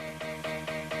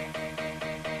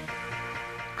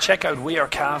Check out We Are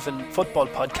Cavan football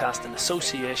podcast in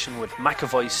association with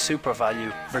McEvoy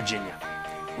Supervalu, Virginia.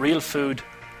 Real food,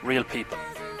 real people.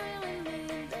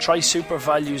 Try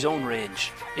Supervalu's own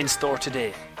range, in store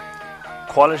today.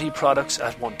 Quality products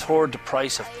at 1/3 the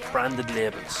price of branded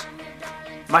labels.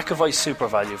 McEvoy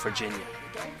Supervalu, Virginia.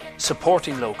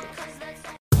 Supporting local.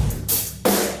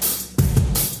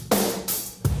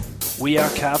 We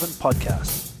Are Cavan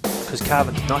podcast, because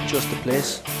Cavan's not just a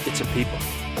place, it's a people.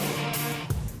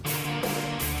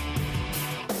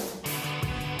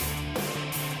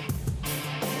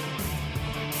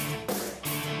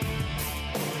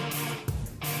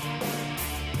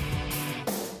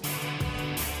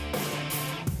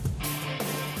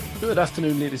 Good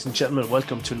afternoon, ladies and gentlemen.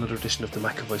 Welcome to another edition of the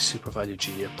McEvoy Supervalu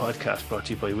GA podcast, brought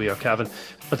to you by We Are Cavan.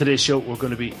 On today's show, we're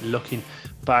going to be looking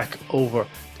back over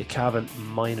the Cavan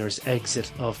Miners'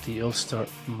 exit of the Ulster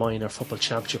Minor Football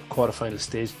Championship quarter-final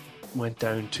stage. Went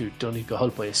down to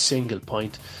Donegal by a single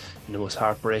point in the most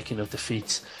heartbreaking of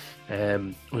defeats.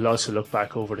 We'll also look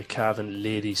back over the Cavan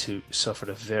ladies who suffered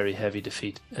a very heavy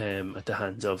defeat at the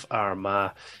hands of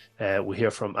Armagh. We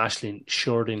hear from Aishling,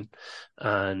 Sheridan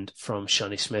and from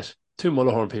Seanie Smith. Two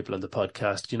Mullahorn people on the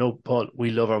podcast. You know, Paul,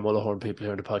 we love our Mullahorn people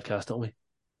here on the podcast, don't we?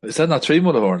 Is that not three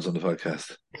Mullahorns on the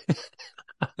podcast?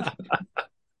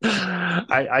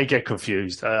 I get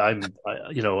confused. I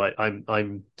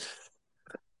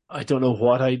don't know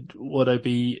what would I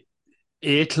be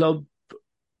a club,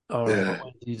 or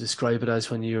what do you describe it as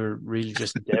when you're really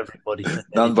just everybody?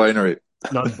 Non-binary.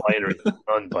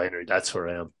 Non-binary. That's where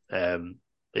I am.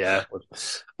 Yeah,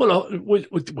 well,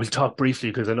 we'll talk briefly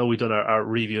because I know we've done our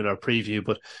review and our preview,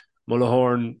 but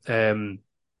Mullahorn,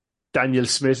 Daniel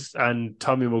Smith and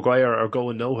Tommy Maguire are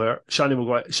going nowhere.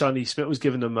 Seanie Smith was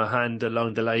giving them a hand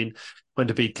along the line when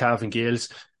they beat Cavan Gales.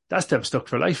 That's them stuck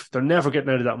for life. They're never getting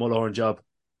out of that Mullahorn job.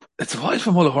 It's a while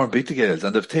for Mullahorn beat the Gales,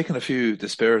 and they've taken a few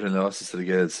dispiriting losses to the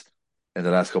Gales in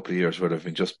the last couple of years where they've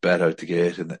been just bet out the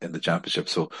gate in the championship.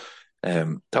 So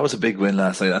that was a big win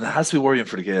last night, and it has to be worrying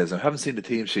for the Gales. I haven't seen the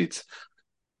team sheets,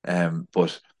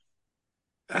 but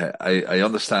I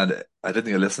understand. I didn't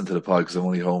even listen to the pod because I'm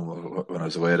only home when I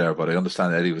was away there, but I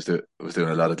understand Eddie was doing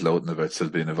a lot of gloating about still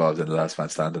being involved in the last man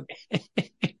standing.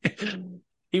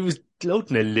 He was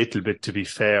gloating a little bit, to be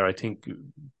fair. I think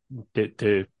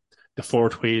the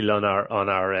fourth wheel on our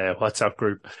WhatsApp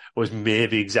group was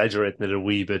maybe exaggerating it a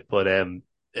wee bit, but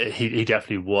he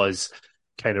definitely was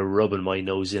kind of rubbing my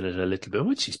nose in it a little bit,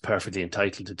 which he's perfectly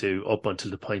entitled to do, up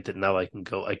until the point that now I can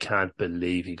go, I can't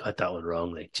believe he got that one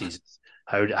wrong. Like, Jesus,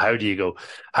 how do you go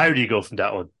from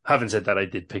that one? Having said that, I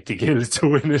did pick the Gales to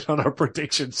win it on our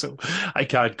prediction, so I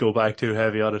can't go back too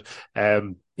heavy on it.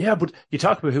 But you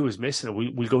talk about who was missing,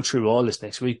 and we'll go through all this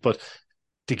next week, but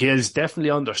the Gales definitely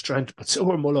on their strength, but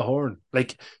so are Mullahorn.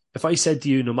 Like, if I said to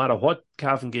you, no matter what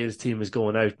Cavan Gales team is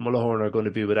going out, Mullahorn are going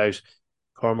to be without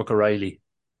Cormac O'Reilly,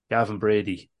 Gavin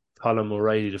Brady, Colin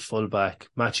O'Reilly, the fullback,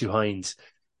 Matthew Hines,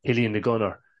 Hillian the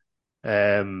gunner.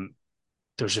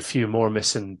 There's a few more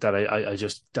missing that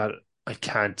I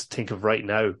can't think of right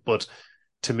now. But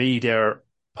to me, they're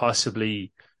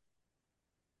possibly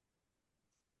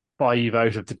 5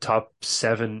 out of the top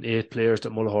 7, 8 players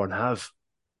that Mullahorn have.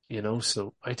 You know,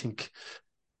 so I think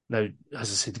now, as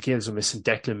I said, the Gales are missing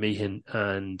Declan Meehan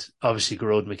and obviously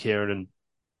Gerard McKiernan,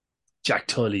 Jack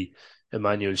Tully,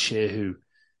 Emmanuel Shehu.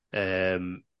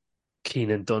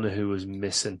 Keenan Donoghue was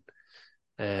missing.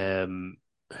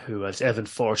 Who else? Evan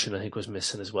Fortune, I think, was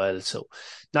missing as well. So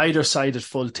neither side at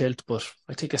full tilt, but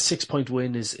I think a 6-point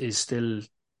win is still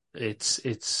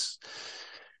it's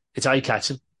eye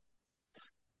catching.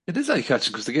 It is eye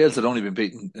catching because the Gales had only been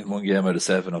beaten in one game out of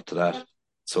 7 up to that.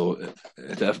 So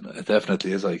it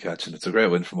definitely is eye catching. It's a great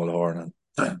win for Mullahorn,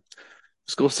 and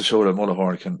it goes to show that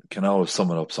Mullahorn can always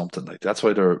summon up something. Like, that's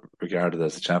why they're regarded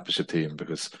as a championship team,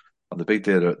 because on the big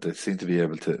day they seem to be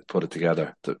able to put it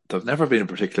together. They've never been a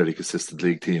particularly consistent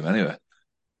league team anyway.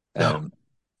 No.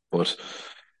 But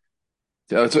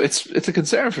yeah, it's a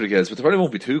concern for the Gales, but they probably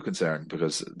won't be too concerned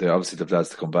because they obviously have lads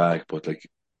to come back. But like,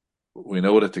 we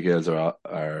know that the Gales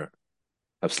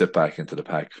have slipped back into the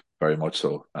pack very much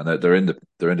so, and they're in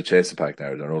the chasing pack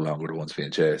now. They're no longer the ones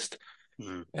being chased.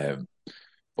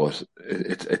 But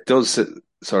it does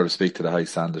sort of speak to the high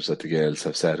standards that the Gales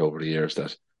have set over the years,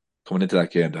 that coming into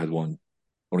that game, they had only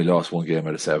lost 1 game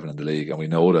out of 7 in the league. And we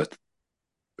know that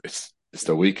it's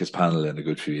their weakest panel in a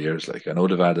good few years. Like, I know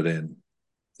they've added in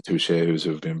the 2 Shehus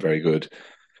who have been very good,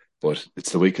 but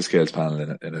it's the weakest Gales panel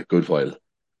in a good while.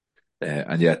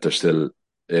 And yet they're still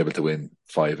able to win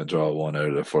 5 and draw 1 out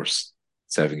of their first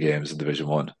 7 games in Division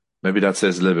 1. Maybe that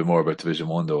says a little bit more about Division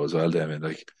 1 though as well, Damien.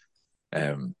 Like,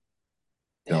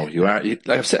 You are like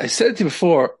I said to you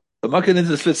before. I'm not getting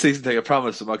into the split season thing. I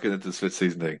promise I'm not getting into the split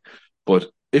season thing. But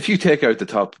if you take out the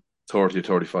top 30 or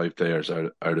 35 players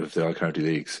out of the all county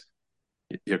leagues,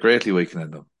 you're greatly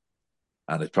weakening them,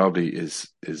 and it probably is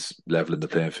leveling the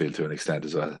playing field to an extent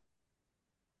as well.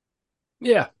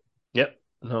 Yeah. Yep.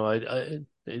 No,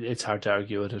 it's hard to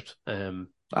argue with it.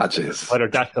 Ah, jeez. Whether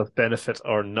that does benefit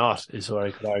or not is where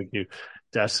I could argue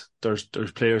that there's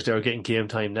players that are getting game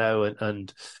time now,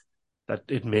 and that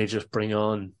it may just bring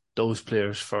on those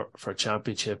players for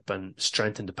championship and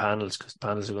strengthen the panels, because the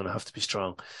panels are going to have to be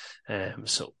strong.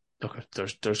 So look,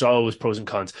 there's always pros and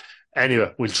cons.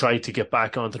 Anyway, we'll try to get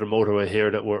back onto the motorway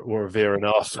here that we're veering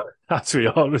off, as we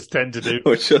always tend to do.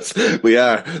 We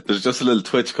are. There's just a little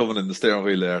twitch coming in the steering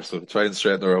wheel there, so try and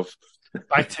straighten her up.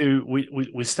 Back to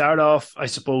we start off, I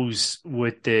suppose,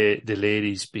 with the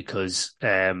ladies, because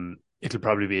it'll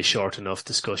probably be a short enough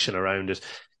discussion around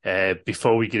it.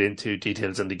 Before we get into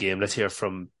details on the game, let's hear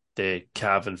from the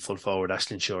Cavan full forward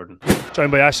Aishling Sheridan. Joined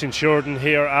by Aishling Sheridan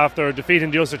here after defeating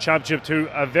the Ulster Championship to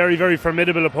a very, very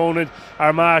formidable opponent.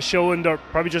 Armagh showing they're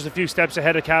probably just a few steps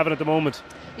ahead of Cavan at the moment.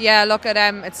 Yeah, look at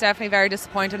it's definitely a very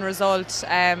disappointing result.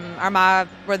 Armagh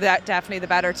were definitely the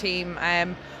better team.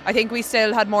 I think we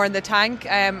still had more in the tank.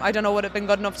 I don't know would have been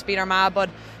good enough to beat Armagh, but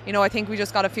I think we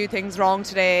just got a few things wrong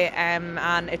today,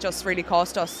 and it just really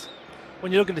cost us.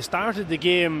 When you look at the start of the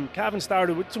game, Cavan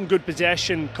started with some good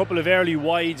possession, a couple of early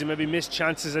wides and maybe missed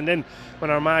chances, and then when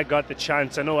Armagh got the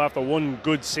chance, I know after one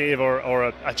good save or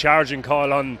a charging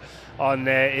call on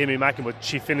Amy McEvoy,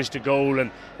 she finished the goal,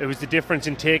 and it was the difference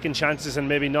in taking chances and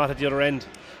maybe not at the other end.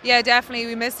 Yeah, definitely.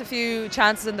 We missed a few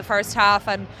chances in the first half,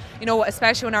 and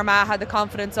especially when Armagh had the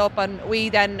confidence up, and we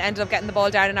then ended up getting the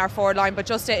ball down in our forward line, but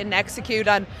just didn't execute.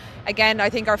 And again, I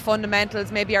think our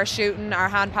fundamentals, maybe our shooting, our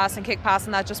hand passing, kick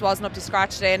passing, that just wasn't up to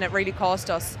scratch today, and it really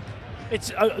cost us. It's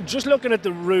just looking at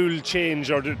the rule change,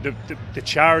 or the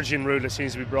charging rule that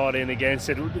seems to be brought in against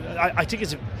it. I think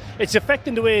it's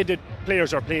affecting the way that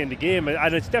players are playing the game,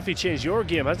 and it's definitely changed your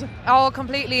game, hasn't it? Oh,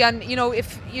 completely. And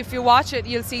if you watch it,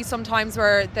 you'll see sometimes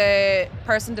where the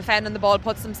person defending the ball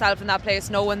puts themselves in that place,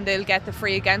 knowing they'll get the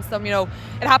free against them. It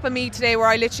happened to me today where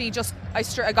I literally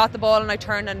I got the ball and I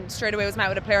turned and straight away was met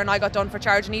with a player and I got done for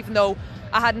charging, even though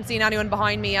I hadn't seen anyone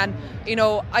behind me. And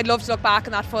I'd love to look back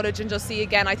on that footage and just see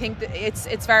again. I think that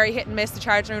it's very hit and miss, the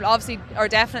charging rule. Obviously, or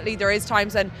definitely there is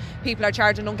times when people are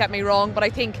charging, don't get me wrong, but I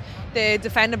think the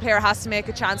defending player has to make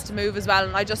a chance to move as well,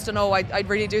 and I just don't know, I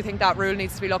really do think that rule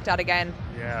needs to be looked at again.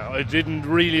 Yeah, it didn't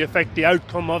really affect the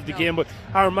outcome of the game, but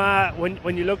Armagh,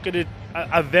 when you look at it,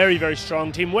 a very, very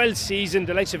strong team, well seasoned,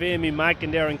 the likes of Amy Mack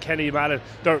and there and Kelly Mallet,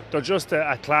 they're just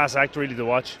a class act really to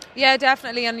watch. Yeah,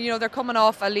 definitely, and they're coming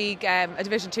off a league, a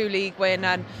Division 2 league win,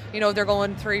 and they're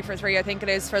going 3 for 3, I think it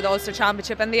is, for the Ulster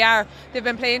Championship, and they've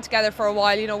been playing together for a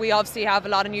while. We obviously have a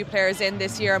lot of new players in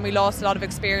this year, and we lost a lot of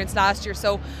experience last year,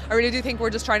 so I really do think we're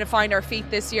just trying to find our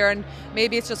feet this year, and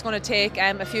maybe it's just going to take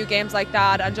a few games like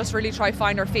that and just really try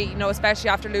find our feet, especially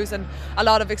after losing a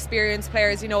lot of experienced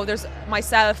players. There's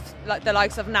myself, the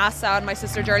likes of NASA and my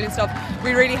sister Geraldine and stuff.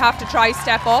 We really have to try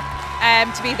step up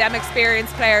to be them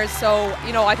experienced players, so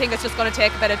I think it's just going to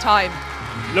take a bit of time.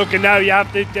 Looking now, you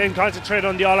have to then concentrate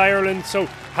on the All-Ireland, so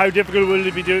how difficult will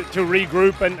it be to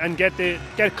regroup and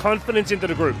get confidence into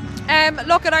the group?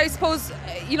 I suppose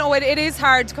it is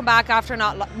hard to come back after a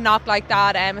knock like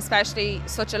that, especially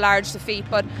such a large defeat,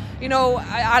 but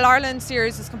All-Ireland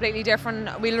series is completely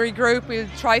different. We'll regroup, we'll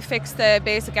try fix the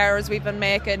basic errors we've been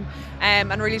making,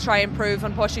 and really try improve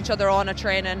and push each other on a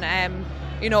training.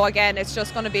 Again, it's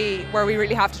just going to be where we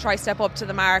really have to try step up to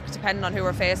the mark depending on who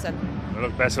we're facing. Well,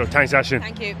 look, best of luck. Thanks, Aishling.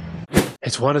 Thank you.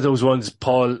 It's one of those ones,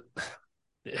 Paul,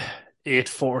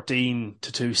 8-14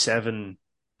 to 2-7.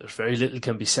 There's very little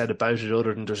can be said about it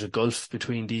other than there's a gulf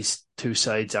between these two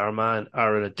sides. Armagh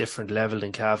are at a different level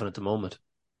than Cavan at the moment.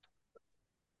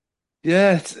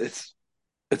 Yeah,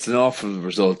 it's an awful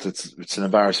result. It's an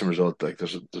embarrassing result. Like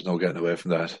there's no getting away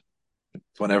from that.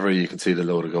 Whenever you concede a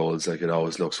load of goals, like it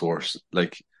always looks worse.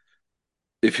 Like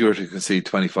if you were to concede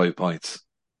 25 points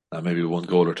and maybe one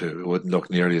goal or two, it wouldn't look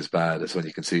nearly as bad as when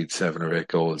you concede 7 or 8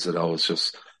 goals. It always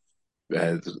just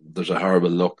there's a horrible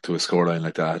look to a scoreline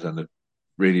like that, and it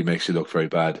really makes you look very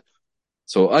bad.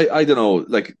 So I don't know,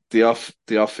 like the off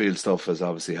field stuff has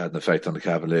obviously had an effect on the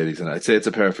Cavan ladies, and I'd say it's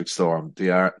a perfect storm. They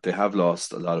have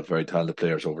lost a lot of very talented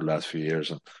players over the last few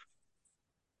years, and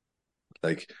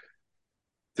like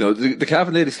the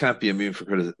Cavan ladies can't be immune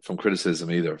from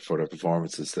criticism either for their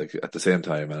performances. Like at the same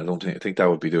time, and I think that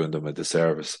would be doing them a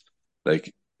disservice.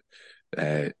 Like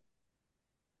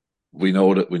we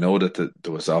know that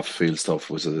there was off field stuff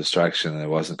was a distraction and it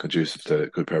wasn't conducive to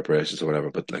good preparations or whatever.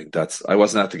 But like I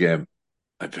wasn't at the game.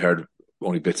 I've heard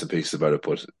only bits and pieces about it,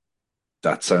 but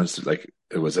that sounds like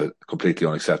it was a completely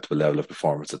unacceptable level of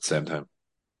performance at the same time.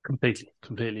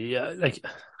 Completely. Yeah. Like,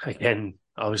 again,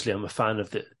 obviously, I'm a fan of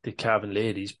the Cavan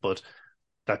ladies, but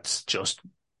that's just,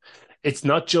 it's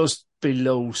not just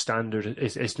below standard.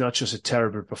 It's not just a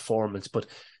terrible performance, but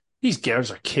these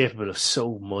girls are capable of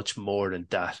so much more than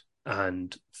that.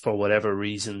 And for whatever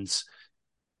reasons,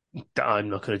 I'm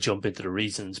not going to jump into the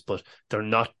reasons, but they're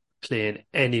not playing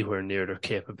anywhere near their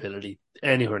capability,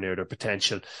 anywhere near their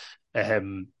potential.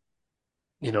 Um,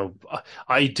 you know,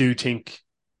 I do think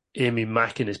Amy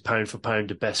Mackin is pound for pound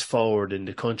the best forward in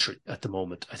the country at the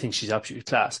moment. I think she's absolutely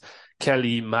class.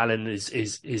 Kelly Mallon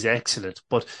is excellent,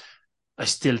 but I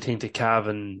still think that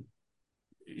Cavan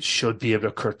should be able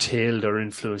to curtail their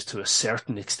influence to a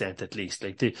certain extent, at least.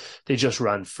 Like they just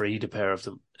ran free, the pair of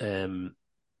them.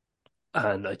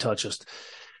 And I thought just,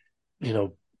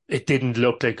 it didn't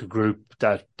look like a group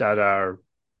that are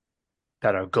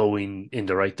going in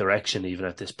the right direction even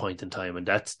at this point in time. And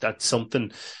that's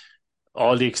something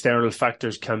all the external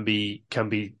factors can be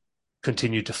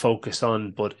continued to focus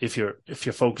on, but if you're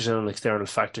focusing on external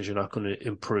factors, you're not going to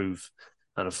improve.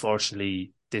 And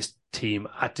unfortunately, this team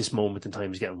at this moment in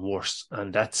time is getting worse,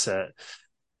 and that's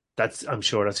I'm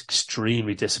sure that's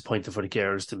extremely disappointing for the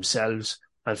girls themselves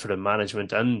and for the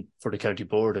management and for the county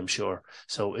board, I'm sure.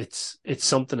 So it's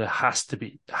something that has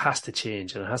to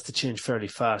change, and it has to change fairly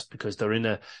fast, because they're in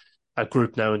a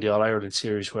group now in the All Ireland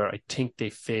series where I think they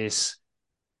face,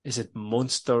 is it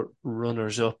Munster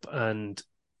runners up and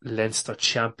Leinster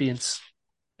champions,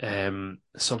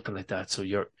 something like that. So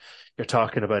you're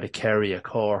talking about a Kerry, a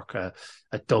Cork, a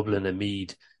Dublin, a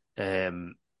Meath.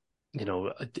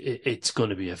 It's going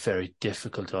to be a very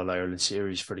difficult All Ireland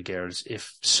series for the girls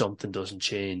if something doesn't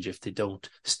change, if they don't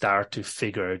start to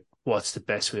figure out what's the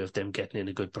best way of them getting in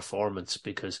a good performance.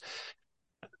 Because,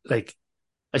 like,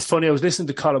 it's funny, I was listening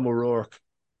to Colin O'Rourke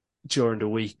during the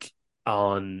week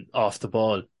on Off the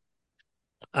Ball,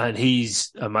 and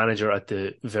he's a manager at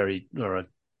the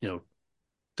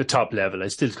the top level. I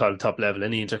still call it top level.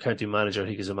 Any inter-county manager, I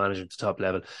think, is a manager at the top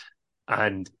level.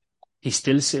 And he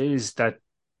still says that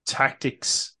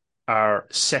tactics are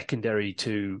secondary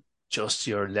to just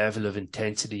your level of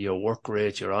intensity, your work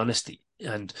rate, your honesty.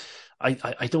 And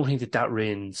I don't think that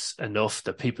reigns enough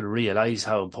that people realise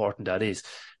how important that is.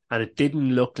 And it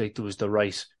didn't look like there was the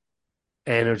right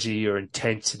energy or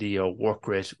intensity or work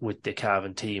rate with the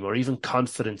Cavan team, or even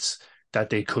confidence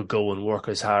that they could go and work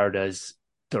as hard as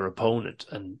their opponent.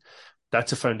 And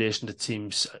that's a foundation that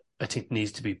I think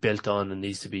needs to be built on and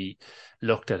needs to be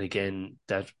looked at again,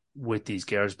 that with these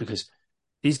girls, because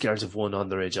these girls have won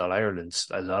underage All Irelands,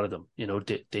 a lot of them.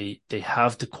 They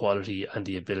have the quality and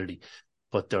the ability,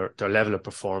 but their level of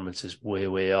performance is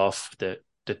way off the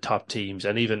top teams.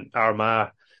 And even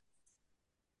Armagh,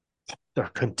 they're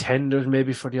contenders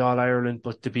maybe for the All Ireland,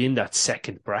 but to be in that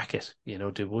second bracket,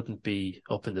 they wouldn't be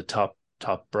up in the top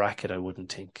bracket, I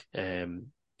wouldn't think.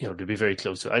 They'd be very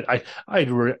close to. I'd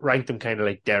rank them kind of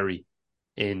like Derry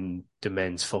in the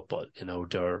men's football.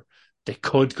 They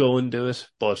could go and do it,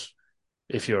 but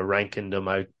if you're ranking them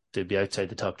out, they'd be outside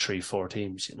the top 3-4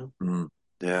 teams.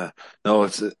 Yeah, no,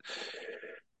 it's.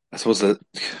 I suppose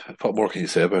what more can you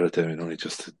say about it? I mean, only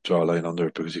just to draw a line under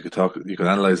it, because you can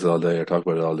analyze it all day or talk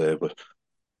about it all day, but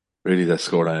really that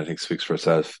scoreline, I think, speaks for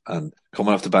itself. And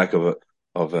coming off the back of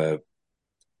a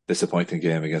disappointing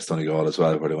game against Donegal as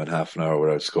well, where they went half an hour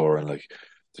without scoring, it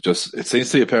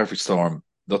seems to be a perfect storm.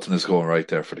 Nothing is going right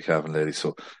there for the Cavan ladies.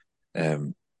 So,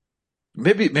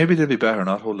 maybe they'd be better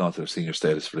not holding on to their senior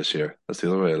status for this year. That's the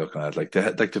other way of looking at it.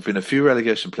 There've been a few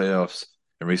relegation playoffs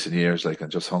in recent years, and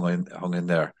just hung in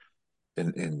there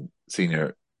in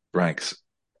senior ranks.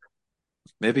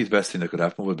 Maybe the best thing that could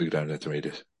happen would be down to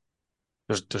intermediate.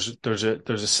 There's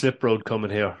a slip road coming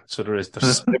here, so there's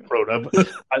a slip road.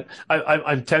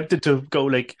 I'm tempted to go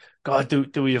like, God,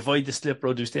 do we avoid the slip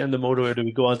road? Do we stay on the motorway, or do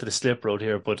we go onto the slip road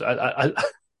here? But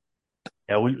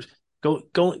yeah, we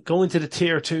go into the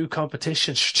tier 2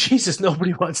 competition. Jesus,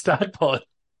 nobody wants that, Paul.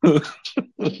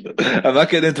 I'm not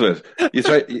getting into it. You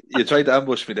tried to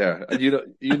ambush me there, and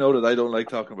you know that I don't like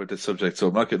talking about this subject, so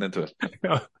I'm not getting into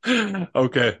it.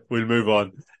 Okay, we'll move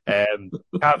on.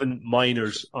 Cavan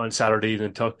minors on Saturday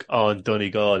evening took on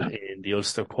Donegal in the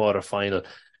Ulster quarter final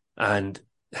and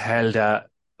held a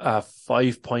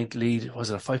 5-point lead. Was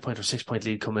it a 5-point or 6-point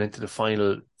lead coming into the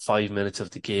final 5 minutes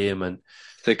of the game? And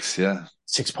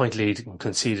 6-point lead, and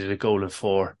conceded a goal in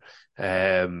 4.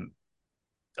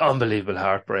 Unbelievable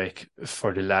heartbreak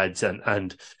for the lads,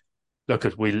 and look,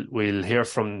 we'll hear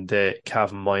from the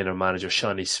Cavan minor manager,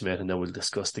 Seanie Smith, and then we'll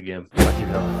discuss the game. Thank you,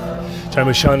 Cavan. Time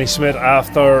with Seanie Smith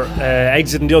after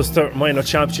exiting the Ulster minor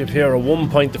championship here, a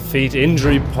 1-point defeat,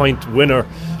 injury point winner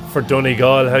for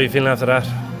Donegal. How are you feeling after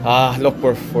that? Look,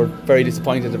 we're very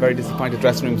disappointed. A very disappointed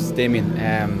dressing room,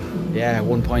 Damien.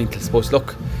 1 point. I suppose.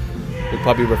 Look, we'll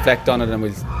probably reflect on it and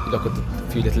we'll look at the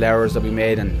few little errors that we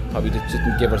made and probably just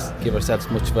didn't give ourselves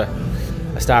much of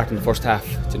a start in the first half.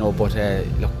 But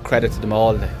look, credit to them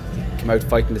all. They came out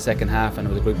fighting the second half and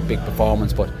it was a great big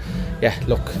performance. But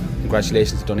look,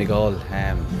 congratulations to Donegal.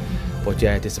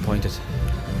 Disappointed.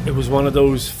 It was one of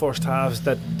those first halves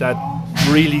that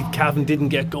really Cavan didn't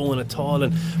get going at all,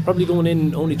 and probably going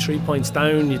in only 3 points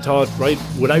down, you thought, right,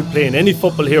 without playing any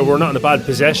football here, we're not in a bad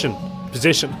position.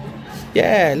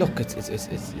 Yeah, look,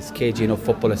 it's cagey enough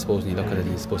football, I suppose. And you look at it,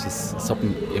 and I suppose it's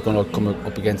something you're going to come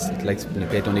up against. Like when you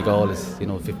play Donegal, is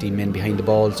 15 men behind the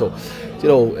ball. So,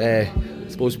 I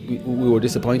suppose we were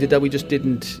disappointed that we just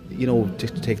didn't, to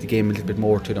take the game a little bit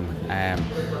more to them.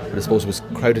 But I suppose it was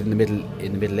crowded in the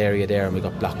middle area there, and we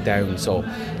got blocked down. So,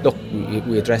 look,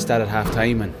 we addressed that at half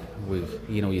time, and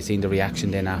you seen the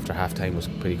reaction then after half time was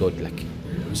pretty good. It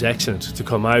was excellent to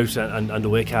come out and the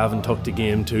way Cavan took the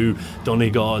game to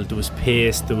Donegal. There was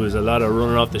pace, there was a lot of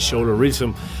running off the shoulder, really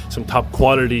some top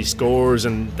quality scores,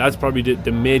 and that's probably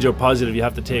the major positive you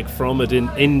have to take from it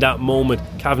in that moment.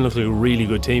 Cavan looked like a really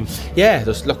good team. Yeah,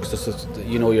 there's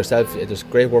yourself, there's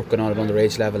great work going on at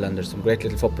underage level, and there's some great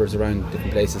little footballers around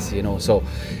different places, but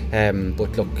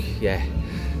look,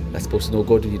 I suppose it's no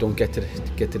good if you don't get to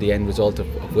the end result of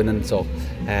winning. So,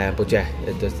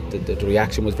 the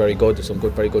reaction was very good. There's some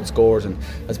very good scores, and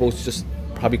I suppose just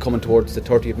probably coming towards the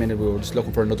 30th minute, we were just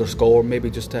looking for another score, maybe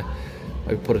just to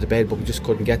put it to bed, but we just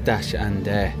couldn't get that. And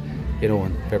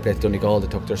and fair play to Donegal, they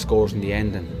took their scores in the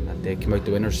end, and they came out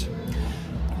the winners.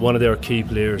 One of their key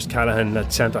players, Callahan,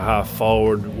 at centre half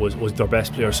forward, was their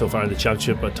best player so far in the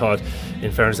championship. I thought,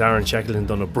 in fairness, Aaron Shackleton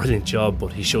done a brilliant job,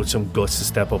 but he showed some guts to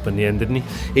step up in the end, didn't he?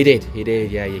 He did.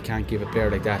 Yeah, you can't give a player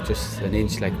like that just an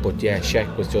inch. But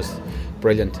Sheck was just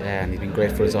brilliant, and he's been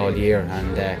great for us all year,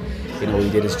 and he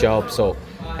did his job. So,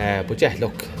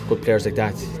 look, good players like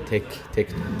that take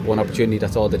one opportunity.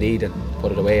 That's all they need, and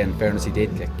put it away. And in fairness, he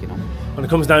did. When it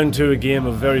comes down to a game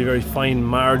of very, very fine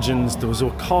margins, there was a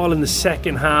call in the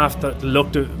second half that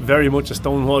looked very much a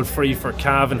stonewall free for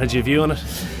Cavan. Had you a view on it?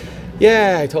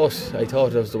 Yeah, I thought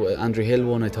it was the Andrew Hill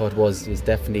one. I thought was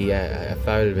definitely a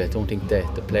foul. But I don't think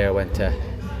the player went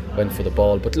for the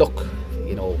ball. But look,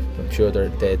 I'm sure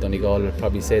the Donegal will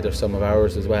probably say there's some of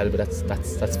ours as well. But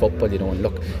that's football, And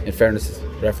look, in fairness, the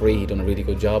referee, he done a really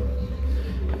good job.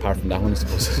 Apart from that one, I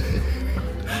suppose.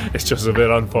 It's just a bit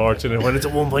unfortunate. When it's a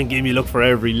 1 point game, you look for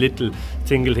every little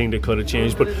single thing that could have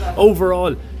changed. But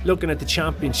overall, looking at the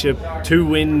championship, 2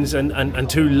 wins and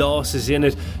 2 losses in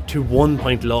it, 2 1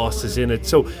 point losses in it.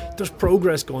 So there's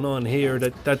progress going on here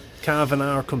that Cavan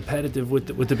are competitive with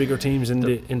the bigger teams in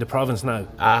the province now.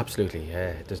 Absolutely,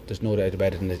 yeah. There's no doubt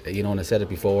about it. And and I said it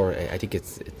before. I think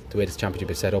it's the way this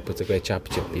championship is set up. It's a great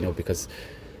championship, because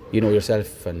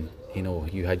yourself and.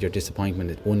 You had your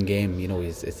disappointment at one game.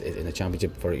 It's in a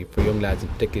championship for young lads,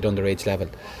 and particularly at underage level.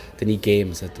 They need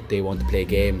games. That they want to play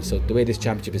games. So the way this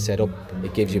championship is set up,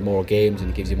 it gives you more games and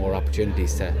it gives you more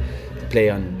opportunities to play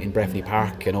in Breffni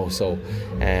Park. So,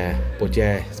 I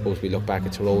suppose we look back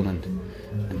at Tyrone and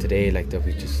today, that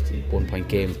we just 1 point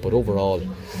games. But overall,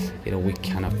 we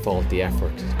cannot fault the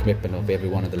effort, the commitment of every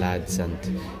one of the lads, and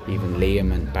even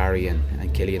Liam and Barry and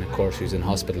Killian, of course, who's in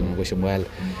hospital, and wish him well,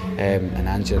 and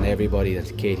Angela and everybody,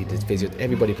 that Katie, the physio,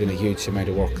 everybody putting a huge amount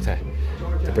of work to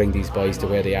bring these boys to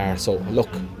where they are. So look,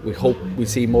 we hope we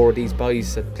see more of these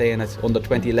boys playing at under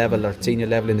 20 level or senior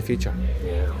level in the future.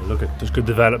 Yeah, look, there's good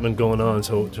development going on,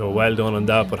 so well done on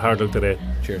that, but hard luck today.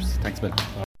 Cheers, thanks man.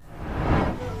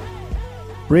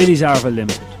 Brady's Arva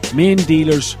Limited, main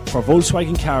dealers for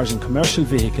Volkswagen cars and commercial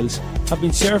vehicles, have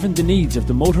been serving the needs of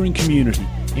the motoring community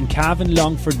in Cavan,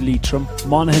 Longford, Leitrim,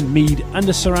 Monaghan, Meath and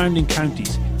the surrounding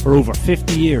counties for over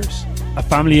 50 years. A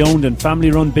family owned and family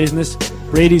run business,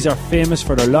 Brady's are famous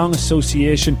for their long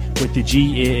association with the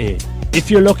GAA.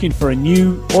 If you're looking for a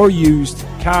new or used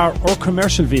car or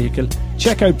commercial vehicle,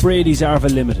 check out Brady's Arva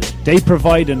Limited. They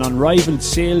provide an unrivaled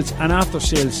sales and after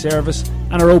sales service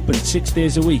and are open 6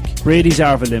 days a week. Brady's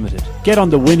Arva Limited. Get on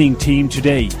the winning team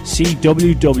today. See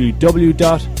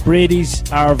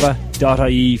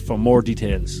www.bradysarva.ie for more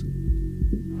details.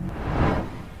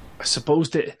 I suppose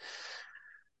that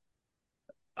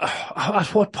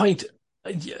at what point,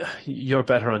 you're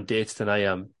better on dates than I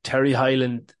am. Terry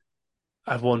Hyland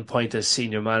at one point as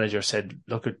senior manager said,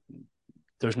 look,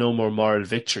 there's no more moral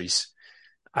victories.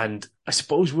 And I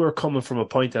suppose we're coming from a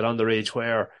point at underage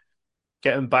where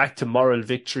getting back to moral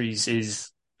victories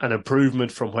is an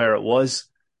improvement from where it was.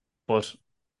 But,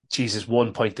 Jesus,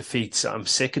 1 point defeats. I'm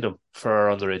sick of them for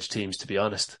our underage teams, to be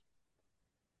honest.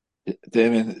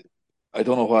 Damien, I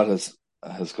don't know what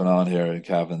has gone on here in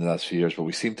Cavan in the last few years, but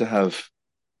we seem to have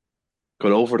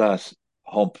got over that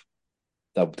hump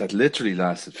that literally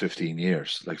lasted 15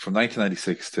 years. Like from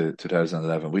 1996 to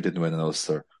 2011, we didn't win an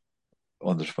Ulster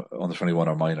under 21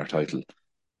 or minor title.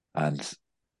 And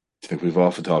I think we've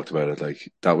often talked about it. Like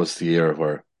that was the year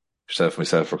where yourself and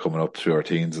myself were coming up through our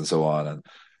teens and so on. And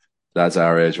lads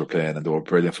our age were playing and they were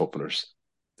brilliant footballers.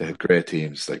 They had great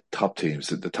teams, like top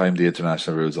teams. At the time the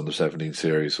international rules under 17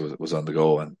 series was on the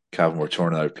go, and Cavan were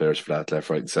churning out players for that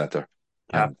left, right, and centre.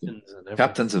 And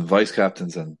captains and vice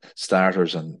captains and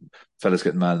starters and fellas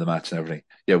getting man of the match and everything.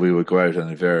 Yeah, we would go out and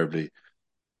invariably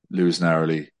lose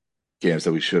narrowly games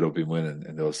that we should have been winning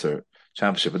in the Ulster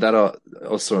Championship. But that all,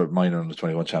 Ulster minor under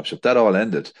 21 Championship, that all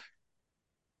ended.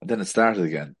 And then it started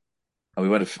again. And we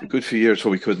went a good few years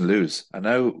where we couldn't lose. And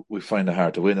now we find it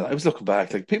hard to win. And I was looking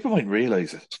back, like people might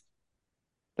realise it.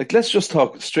 Like, let's just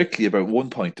talk strictly about 1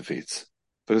 point defeats.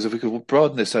 Because if we could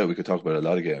broaden this out, we could talk about a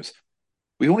lot of games.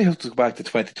 We only have to go back to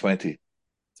 2020 to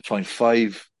find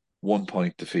 5 1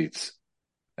 point defeats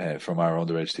from our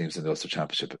underage teams in the Ulster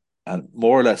Championship. And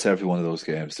more or less every one of those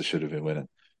games they should have been winning.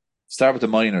 Start with the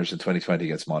minors in 2020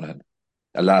 against Monaghan.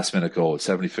 A last minute goal,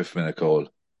 75th minute goal.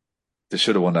 They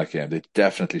should have won that game. They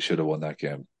definitely should have won that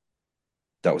game.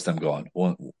 That was them gone.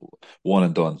 One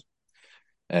and done.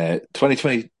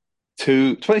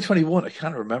 2022, 2021, I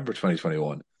can't remember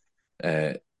 2021.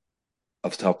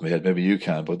 Off the top of my head, maybe you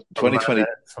can, but 2020.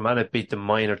 Fermanagh beat the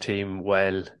minor team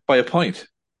well. By a point.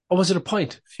 Oh, was it a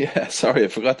point? Yeah, sorry, I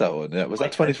forgot that one. Yeah, was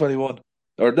that 2021?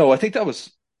 Or no, I think that was.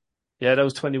 Yeah, that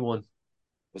was 21.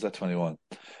 Was that 21?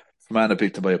 Fermanagh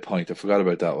beat them by a point. I forgot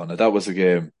about that one. And that was a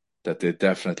game that they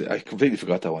definitely, I completely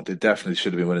forgot that one. They definitely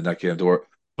should have been winning that game.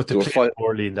 But they played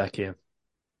poorly in that game.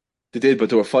 They did, but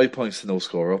there were 5 points to no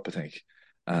score up, I think.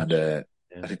 And I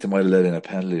think they might have let in a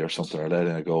penalty or something, or let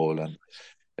in a goal. And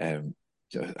I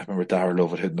remember Darragh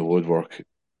Lovett hitting the woodwork.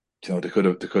 You know, they could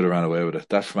have ran away with it.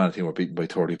 That Fermanagh team were beaten by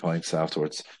 30 points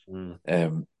afterwards.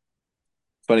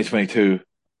 2022,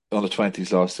 under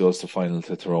 20s lost the Ulster final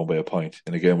to Tyrone by a point.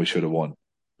 And again, we should have won.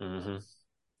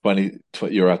 20,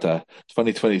 you're at that.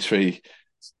 2023,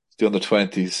 the under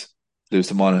 20s lose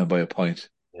to Monaghan by a point.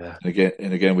 Yeah.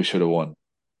 And again, we should have won.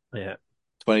 Yeah.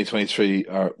 2023,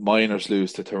 our minors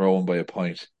lose to Tyrone by a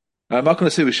point. Now, I'm not going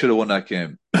to say we should have won that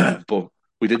game, but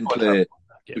we didn't play.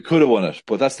 We could have won it,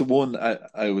 but that's the one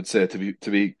I would say to be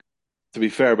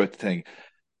fair about the thing.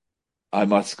 I'm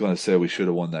not going to say we should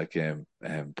have won that game,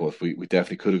 but we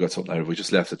definitely could have got something out of it. We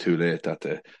just left it too late that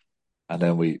day. And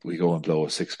then we go and blow a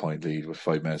 6 point lead with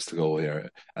 5 minutes to go here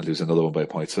and lose another one by a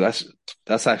point. So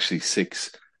that's actually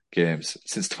 6 games.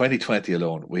 Since 2020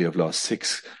 alone, we have lost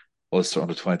 6 Ulster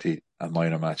under 20 and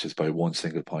minor matches by 1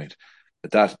 single point.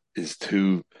 But that is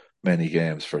too many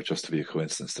games for it just to be a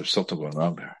coincidence. There's something going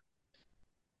wrong there.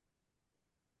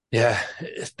 Yeah,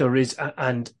 there is.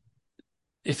 And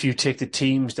if you take the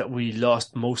teams that we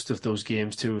lost most of those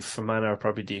games to, Fermanagh are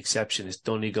probably the exception. It's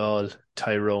Donegal,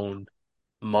 Tyrone,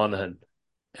 Monaghan,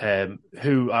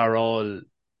 who are all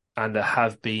and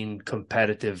have been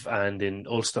competitive and in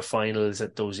Ulster finals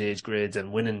at those age grades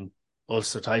and winning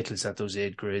Ulster titles at those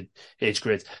age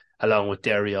grades, along with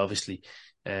Derry, obviously.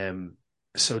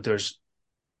 So there's,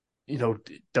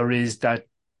 there is that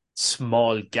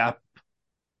small gap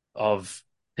of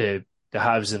the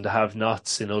haves and the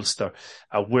have-nots in Ulster.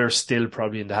 We're still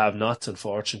probably in the have-nots,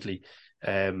 unfortunately.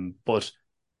 But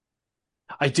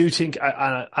I do think,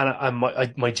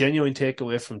 my genuine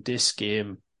takeaway from this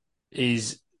game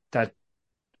is that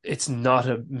it's not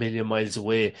a million miles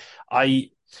away.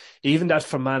 Even that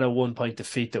Fermanagh 1 point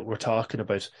defeat that we're talking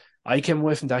about, I came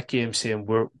away from that game saying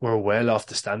we're well off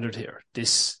the standard here.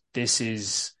 This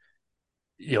is,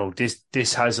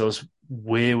 this has us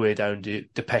way down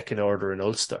the pecking order in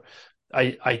Ulster.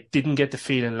 I didn't get the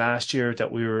feeling last year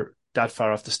that we were that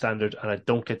far off the standard, and I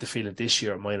don't get the feeling this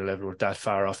year at minor level we're that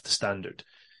far off the standard.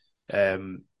 I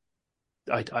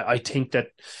think that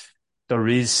there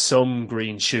is some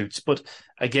green shoots, but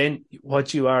again,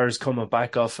 what you are is coming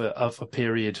back off a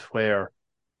period where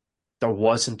there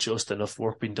wasn't just enough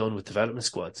work being done with development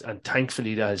squads, and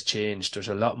thankfully that has changed. There's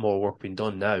a lot more work being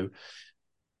done now,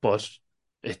 but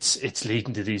it's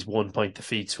leading to these 1 point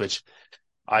defeats, which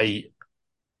I'm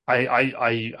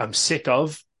sick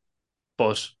of,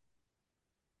 but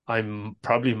I'm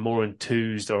probably more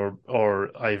enthused or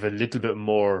I have a little bit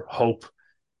more hope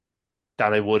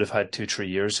than I would have had 2-3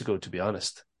 years ago, to be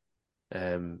honest.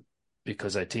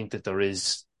 because I think that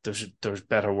there's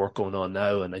better work going on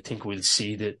now, and I think we'll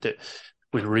see that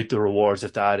we'll reap the rewards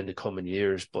of that in the coming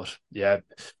years. But yeah,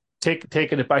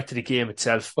 taking it back to the game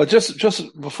itself. Well, just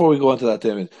before we go on to that,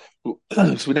 Damien,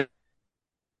 so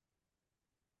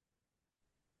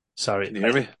Sorry, can you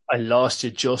hear me? I lost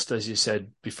you just as you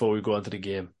said before we go on to the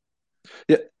game.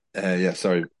 Yeah, yeah.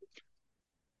 Sorry,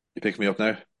 you pick me up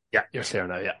now. Yeah, you're clear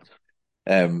now.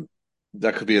 Yeah.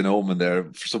 That could be an omen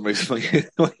there. For some reason,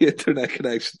 my internet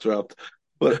connection dropped.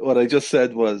 But what I just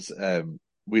said was,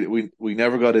 we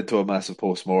never got into a massive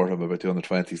post-mortem about the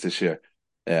under-20s this year,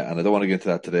 and I don't want to get into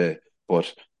that today.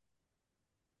 But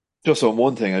just on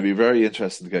one thing, I'd be very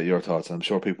interested to get your thoughts. And I'm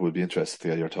sure people would be interested to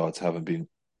get your thoughts, having been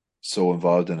so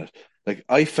involved in it. Like,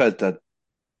 I felt that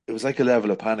it was like a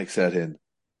level of panic set in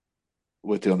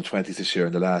with the under-20s this year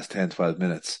in the last 10, 12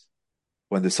 minutes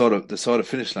when they saw the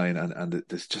finish line and they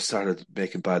just started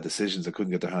making bad decisions. They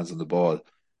couldn't get their hands on the ball.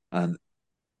 And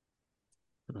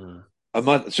I'm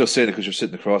not just saying it because you're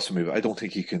sitting across from me, but I don't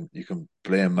think you can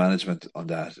blame management on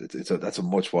that. That's a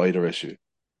much wider issue.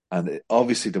 And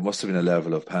obviously there must have been a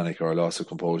level of panic or a loss of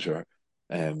composure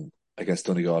against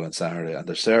Donegal on Saturday. And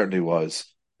there certainly was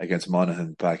against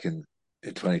Monaghan back in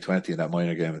 2020 in that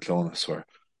minor game at Clonus, where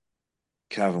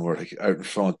Cavan were like out in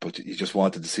front, but you just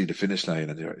wanted to see the finish line,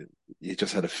 and you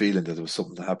just had a feeling that there was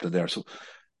something happening there. So,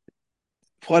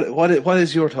 what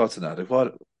is your thoughts on that?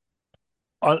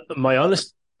 Like, my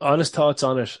honest thoughts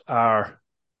on it are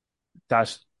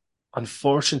that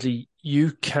unfortunately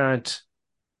you can't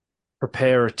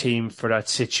prepare a team for that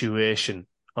situation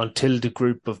until the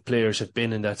group of players have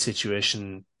been in that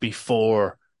situation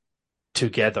before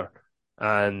together,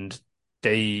 and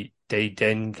they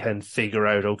then can figure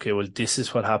out, okay, well, this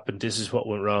is what happened, this is what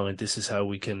went wrong, and this is how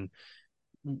we can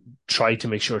try to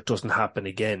make sure it doesn't happen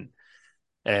again.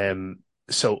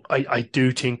 So I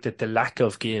do think that the lack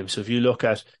of games, so if you look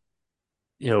at,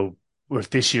 with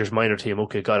this year's minor team,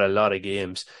 okay, got a lot of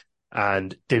games,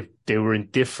 and they were in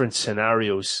different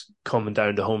scenarios coming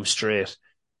down the home straight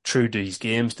through these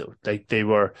games, though. Like, they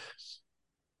were,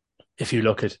 if you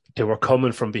look at, they were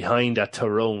coming from behind at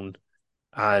Tyrone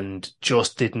and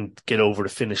just didn't get over the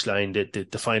finish line.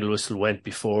 The final whistle went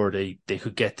before they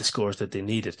could get the scores that they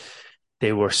needed.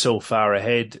 They were so far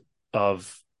ahead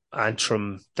of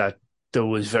Antrim that there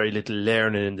was very little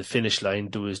learning in the finish line.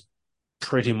 There was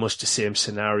pretty much the same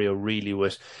scenario really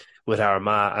with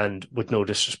Armagh, and with no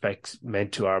disrespect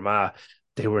meant to Armagh,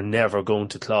 they were never going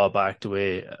to claw back the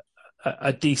way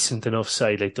a decent enough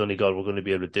side like Donegal were going to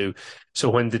be able to do. So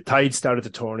when the tide started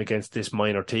to turn against this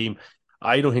minor team,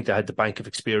 I don't think they had the bank of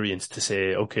experience to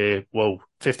say, okay, whoa,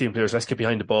 15 players, let's get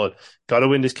behind the ball. Got to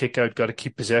win this kick out, got to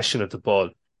keep possession of the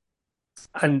ball.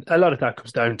 And a lot of that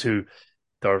comes down to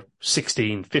their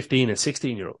 16, 15 and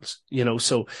 16-year-olds,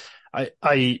 So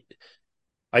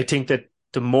I think that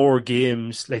the more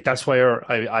games, like, that's why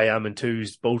I am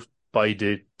enthused both by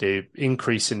the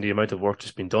increase in the amount of work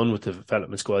that's been done with the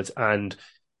development squads and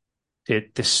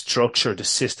the structure, the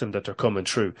system that they're coming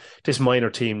through. This minor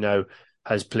team now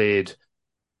has played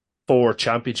 4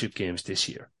 championship games this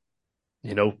year.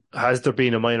 Has there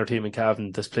been a minor team in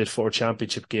Cavan that's played 4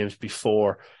 championship games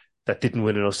before that didn't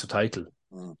win an Ulster title?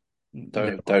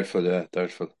 Doubtful, yeah,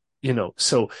 doubtful.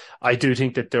 So I do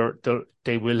think that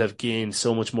they will have gained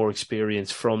so much more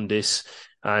experience from this,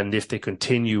 and if they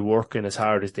continue working as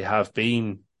hard as they have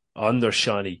been under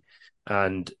Seanie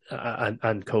and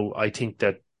co, I think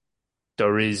that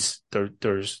there's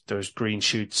green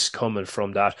shoots coming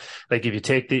from that. Like, if you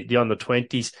take the under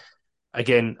 20s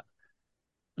again,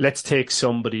 let's take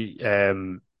somebody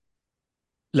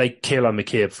like Caelan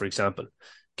McCabe, for example.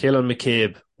 Caelan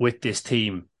McCabe with this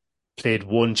team played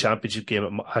 1 championship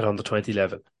game at under 20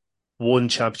 level, 1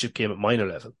 championship game at minor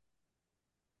level.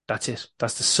 That's it.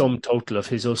 That's the sum total of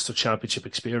his Ulster championship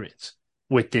experience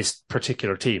with this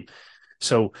particular team.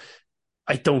 So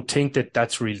I don't think that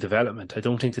that's real development. I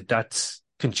don't think that that's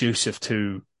conducive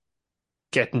to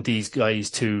getting these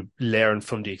guys to learn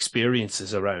from the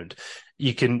experiences around.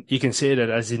 You can say that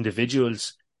as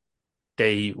individuals,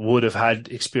 they would have had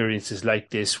experiences like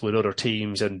this with other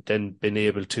teams and then been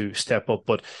able to step up.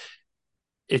 But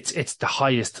it's the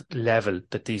highest level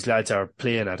that these lads are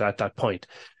playing at that point.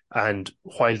 And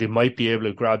while they might be able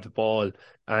to grab the ball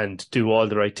and do all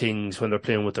the right things when they're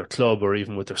playing with their club or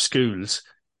even with their schools,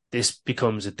 this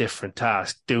becomes a different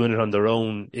task. Doing it on their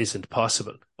own isn't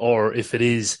possible. Or if it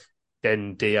is,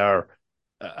 then they are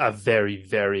a very,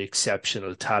 very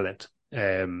exceptional talent,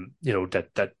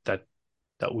 that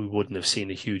we wouldn't have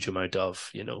seen a huge amount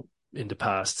of, in the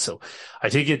past. So I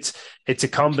think it's a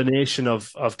combination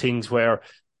of things where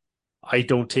I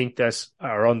don't think that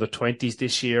our under 20s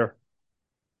this year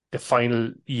the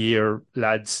final year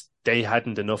lads, they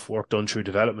hadn't enough work done through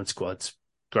development squads.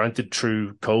 Granted,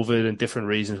 through COVID and different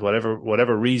reasons,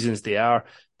 whatever reasons they are,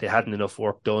 they hadn't enough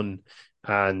work done,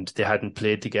 and they hadn't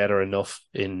played together enough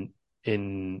in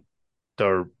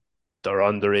their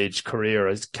underage career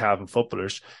as Cavan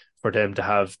footballers for them to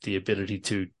have the ability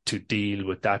to deal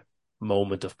with that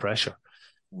moment of pressure.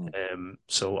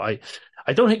 So I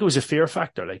don't think it was a fear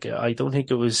factor. Like, I don't think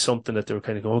it was something that they were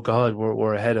kind of, oh God,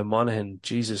 we're ahead of Monaghan.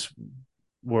 Jesus,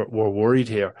 we're worried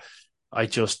here. I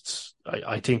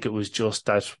think it was just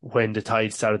that when the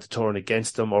tide started to turn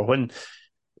against them, or when,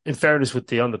 in fairness with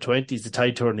the under-20s, the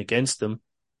tide turned against them,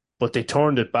 but they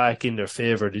turned it back in their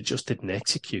favour. They just didn't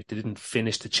execute. They didn't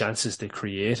finish the chances they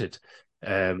created,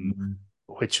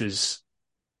 which was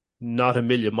not a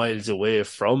million miles away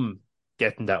from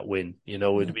getting that win. You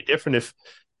know, it'd be different if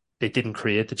they didn't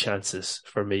create the chances.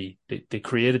 For me, they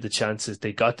created the chances.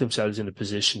 They got themselves in a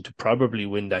position to probably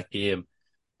win that game,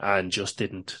 and just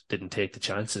didn't take the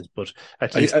chances. But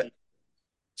at least,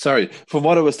 sorry, from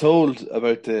what I was told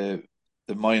about the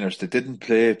minors, they didn't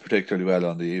play particularly well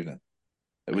on the evening.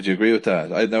 Would you agree with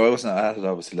that? I wasn't at it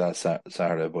obviously last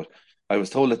Saturday, but I was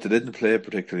told that they didn't play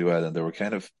particularly well, and they were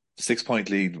kind of 6-point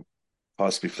lead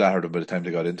possibly flattered them by the time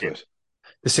they got into it.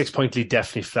 The 6-point lead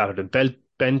definitely flattered them.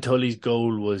 Ben Tully's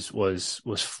goal was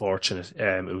fortunate.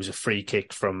 It was a free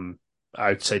kick from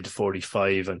outside the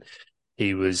 45, and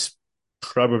he was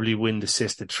probably wind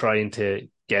assisted trying to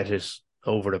get it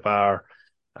over the bar,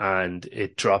 and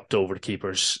it dropped over the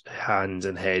keeper's hands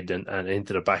and head and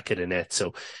into the back of the net.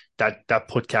 So that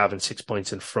put Cavan 6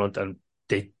 points in front, and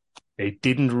they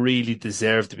didn't really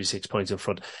deserve to be 6 points in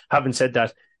front. Having said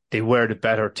that, they were the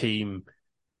better team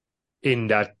in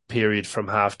that period from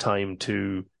half time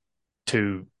to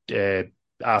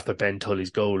after Ben Tully's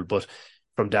goal. But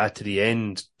from that to the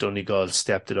end, Donegal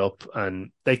stepped it up, and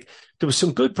like, there was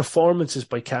some good performances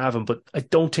by Cavan, but I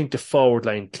don't think the forward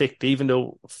line clicked, even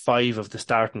though 5 of the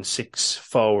starting 6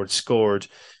 forwards scored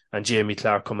and Jamie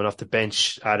Clark coming off the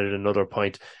bench added another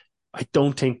point. I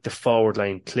don't think the forward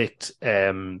line clicked.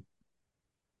 4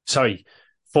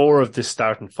 of the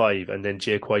starting 5, and then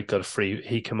Jake White got a free.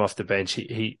 He came off the bench.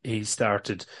 He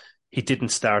started. He didn't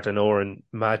start, and Oren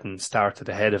Madden started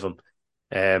ahead of him.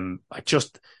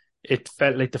 It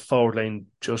felt like the forward line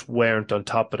just weren't on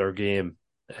top of their game.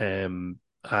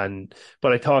 But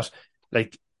I thought,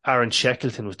 like, Aaron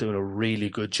Shackleton was doing a really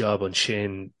good job on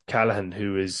Shane Callahan,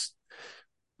 who is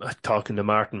talking to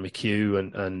Martin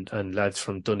McHugh and lads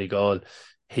from Donegal.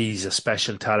 He's a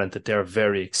special talent that they're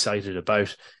very excited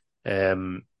about. I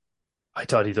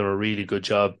thought he'd done a really good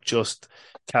job. Just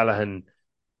Callahan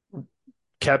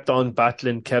kept on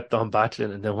battling,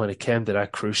 and then when it came to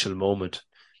that crucial moment,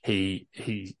 he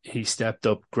stepped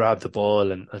up, grabbed the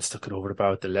ball and stuck it over the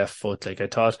bar with the left foot. Like, I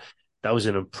thought that was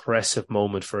an impressive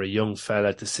moment for a young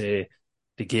fella to say,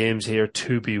 the game's here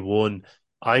to be won.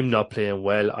 I'm not playing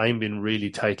well. I'm being really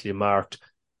tightly marked,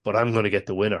 but I'm going to get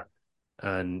the winner.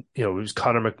 And, you know, it was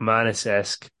Conor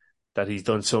McManus-esque that he's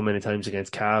done so many times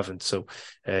against Cavan. So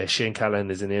Shane Callahan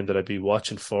is a name that I'd be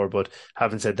watching for. But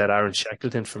having said that, Aaron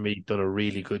Shackleton, for me, done a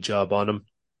really good job on him.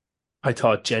 I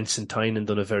thought Jensen Tynan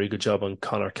done a very good job on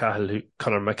Conor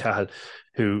McCahill,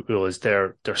 who was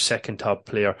their second top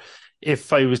player.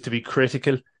 If I was to be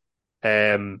critical,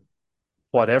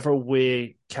 whatever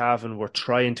way Cavan were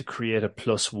trying to create a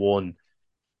 +1,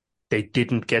 they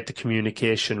didn't get the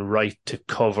communication right to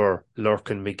cover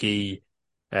Lurkin McGee,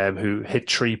 who hit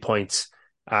 3 points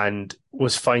and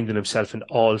was finding himself in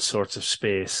all sorts of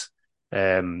space,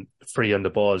 free on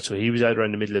the ball. So he was out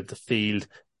around the middle of the field.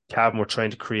 Cavan were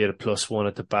trying to create a +1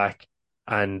 at the back,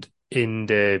 and in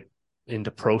the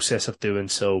process of doing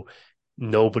so,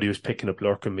 nobody was picking up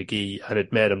Lurkin McGee, and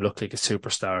it made him look like a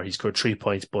superstar. He scored 3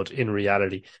 points, but in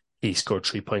reality, he scored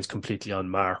 3 points completely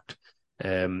unmarked.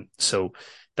 So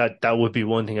that would be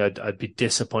one thing I'd be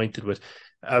disappointed with.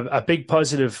 A big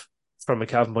positive from a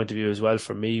Cavan point of view as well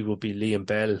for me would be Liam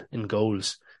Bell in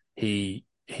goals.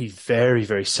 He's very,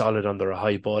 very solid under a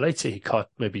high ball. I'd say he caught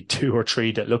maybe 2 or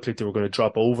 3 that looked like they were going to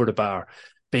drop over the bar.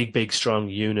 Big, strong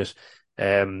unit.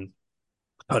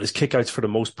 But his kickouts for the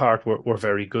most part were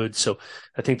very good. So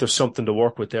I think there's something to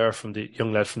work with there from the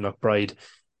young lad from Knockbride.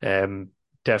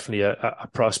 Definitely a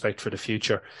prospect for the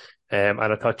future. And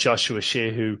I thought Joshua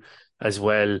Shehu as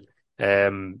well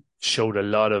showed a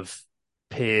lot of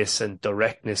pace and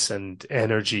directness and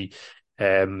energy.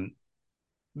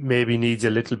 Maybe needs a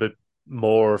little bit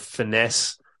more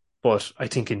finesse, but I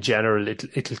think in general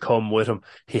it'll come with him.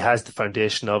 He has the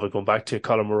foundation of it. Going back to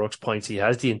Colin O'Rourke's points, he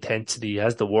has the intensity, he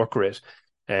has the work rate.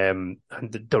 And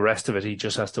the rest of it, he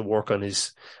just has to work on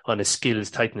his skills,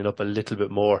 tighten it up a little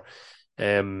bit more.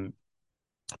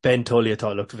 Ben Tully, I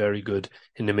thought, looked very good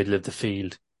in the middle of the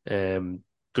field.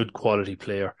 Good quality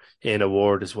player. Ian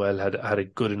Ward as well had a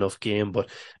good enough game, but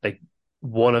like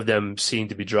one of them seemed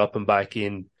to be dropping back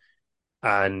in,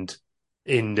 and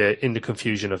in the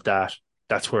confusion of that,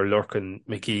 that's where Lurkin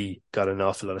McGee got an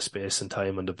awful lot of space and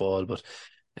time on the ball. But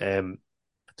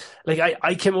like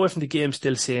I came away from the game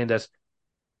still saying that,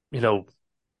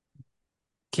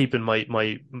 keeping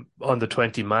my under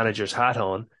 20 manager's hat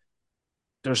on,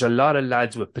 there's a lot of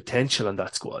lads with potential on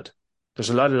that squad. There's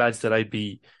a lot of lads that I'd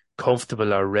be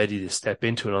comfortable or ready to step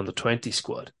into an under 20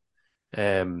 squad,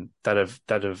 that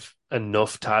have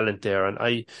enough talent there.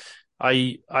 And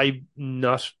I'm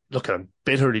not, look, I'm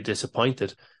bitterly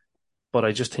disappointed, but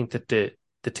I just think that the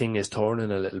thing is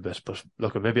turning a little bit. But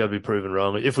look, maybe I'll be proven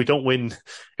wrong. If we don't win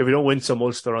some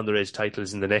Ulster underage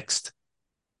titles in the next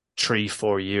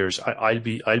 3-4 years, I'll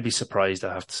be surprised,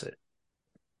 I have to say.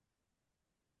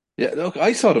 Yeah, look,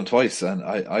 I saw them twice, and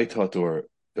I thought they were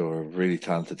a really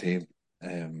talented team.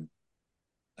 And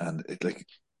like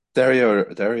Derry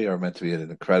are meant to be an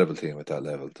incredible team at that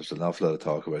level. There's an awful lot of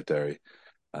talk about Derry,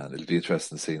 and it'll be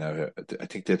interesting to see now. I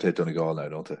think they play Donegal now,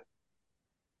 don't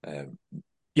they?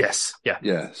 Yes, yeah.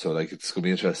 Yeah. So like it's going to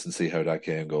be interesting to see how that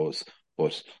game goes.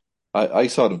 But I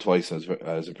saw them twice. And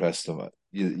I was impressed with them.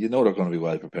 You know they're going to be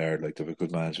well prepared. Like they have a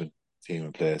good management team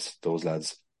in place. Those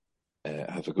lads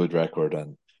have a good record,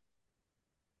 and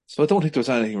so I don't think there was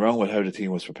anything wrong with how the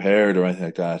team was prepared or anything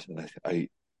like that. And I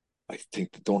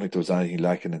don't think there was anything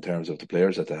lacking in terms of the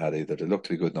players that they had either. They looked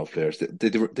to be good enough players.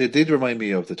 They did remind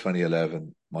me of the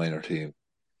 2011 minor team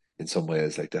in some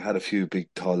ways. Like they had a few big,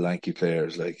 tall, lanky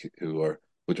players like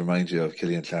would remind you of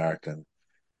Killian Clark and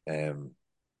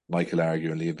Michael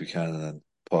Argue and Liam Buchanan and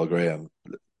Paul Graham,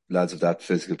 lads of that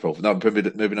physical profile. Not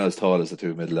maybe not as tall as the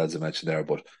two middle lads I mentioned there,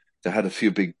 but they had a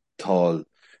few big, tall,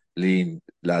 lean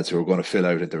lads who were going to fill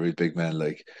out into real big men.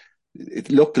 Like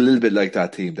it looked a little bit like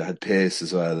that team. They had pace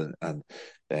as well, and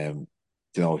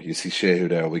you see Shehu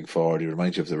there, wing forward. He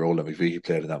reminds you of the role that McVie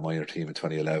played in that minor team in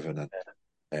 2011,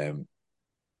 and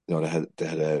they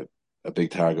had a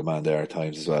big target man there at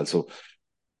times as well. So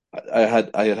I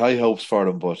had high hopes for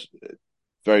them, but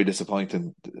very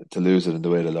disappointing to lose it in the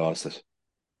way they lost it.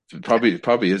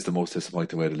 Probably is the most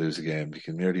disappointing way to lose a game. You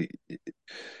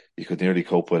could nearly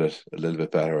cope with it a little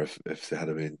bit better if they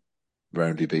had been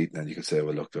roundly beaten, and you could say,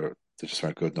 well, look, they just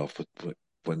weren't good enough. But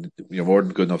when you're more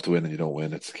than good enough to win and you don't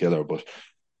win, it's a killer. But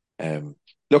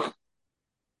look,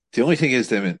 the only thing is,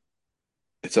 Damien,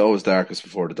 it's always darkest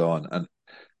before the dawn, and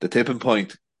the tipping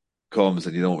point comes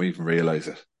and you don't even realise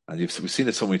it. And we've seen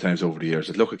it so many times over the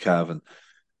years. Look at Cavan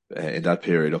in that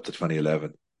period up to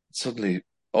 2011. Suddenly,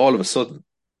 all of a sudden,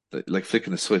 like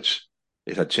flicking a switch,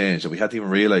 it had changed, and we hadn't even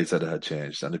realised that it had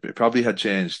changed. And it probably had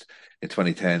changed in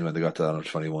 2010 when they got to the under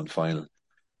 21 final.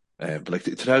 But like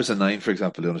 2009, for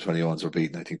example, the under 21s were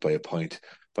beaten, I think, by a point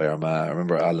by Armagh. I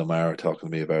remember Al Lamar talking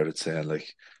to me about it, saying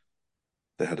like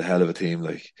they had a hell of a team,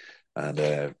 like, and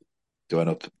they went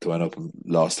up and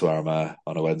lost to Armagh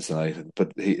on a Wednesday night.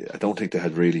 But I don't think they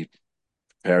had really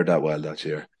prepared that well that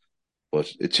year.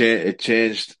 But it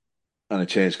changed, and it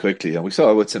changed quickly, and we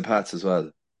saw it with St. Pat's as well,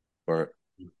 where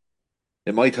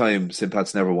in my time, St.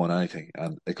 Pat's never won anything,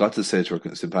 and it got to the stage where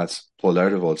St. Pat's pulled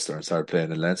out of Ulster and started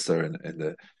playing in Leinster in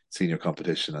the senior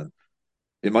competition. And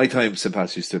in my time, St.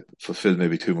 Pat's used to fulfil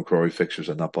maybe 2 McCrory fixtures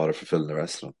and not bother fulfilling the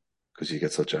rest of them because you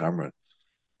get such a hammering.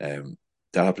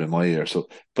 That happened in my year. So,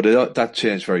 but that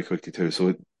changed very quickly too.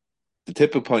 So the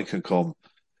tipping point can come,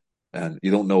 and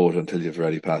you don't know it until you've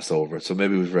already passed over it. So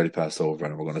maybe we've already passed over,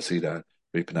 and we're going to see that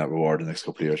reaping that reward in the next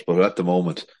couple of years. But at the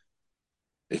moment,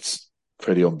 it's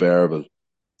pretty unbearable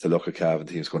to look at Cavan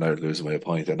teams going out and losing by a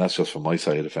point, and that's just from my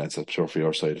side of the fence. I'm sure for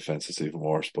your side of the fence it's even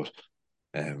worse. But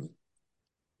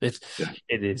it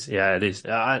is,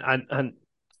 and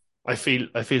I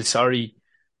feel sorry.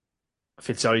 I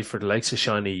feel sorry for the likes of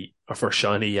Seanie, or for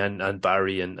Seanie and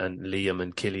Barry and Liam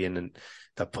and Killian, and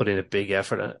that put in a big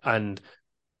effort, and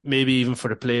maybe even for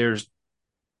the players.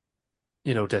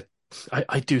 That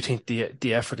I do think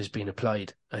the effort is being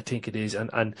applied. I think it is,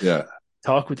 and yeah.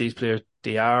 Talk with these players,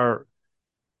 they're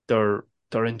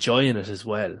enjoying it as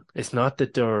well. It's not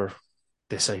that they're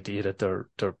this idea that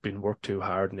they're being worked too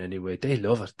hard in any way. They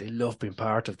love it. They love being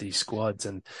part of these squads,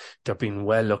 and they're being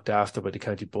well looked after by the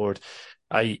county board.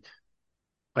 I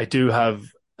do have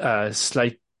a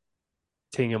slight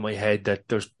thing in my head that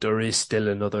there is still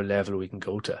another level we can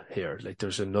go to here. Like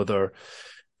there's another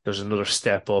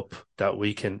step up that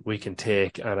we can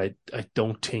take, and I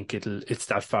don't think it's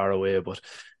that far away. But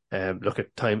look,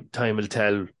 at time will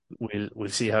tell. We'll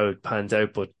see how it pans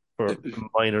out. But for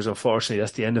minors, unfortunately,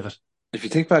 that's the end of it. if you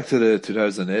think back to the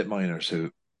 2008 minors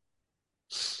who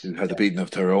had the beating of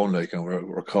Tyrone, like, and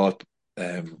were caught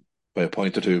by a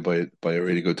point or two by a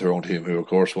really good Tyrone team, who of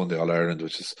course won the All Ireland,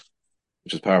 which is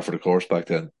par for the course back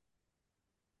then.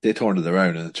 They turned it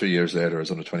around, and 3 years later, as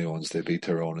under 21s, they beat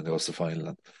Tyrone in the Ulster final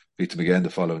and beat them again the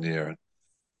following year,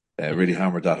 and really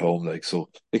hammered that home. Like, so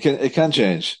it can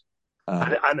change.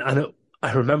 And, And and, and it,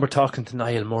 I remember talking to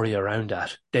Niall Murray around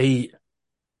that.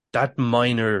 That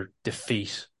minor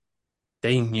defeat,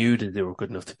 they knew that they were good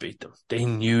enough to beat them. They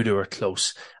knew they were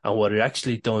close. And what it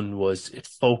actually done was it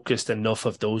focused enough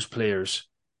of those players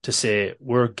to say,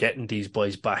 we're getting these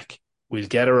boys back. We'll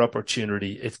get our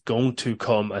opportunity. It's going to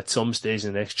come at some stage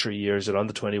in the next 3 years at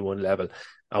under 21 level,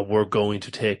 and we're going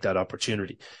to take that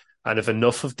opportunity. And if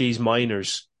enough of these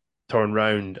minors turn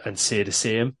round and say the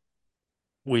same,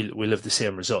 we'll have the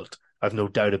same result. I've no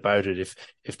doubt about it.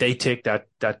 If they take that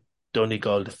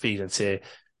Donegal defeat and say,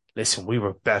 listen, we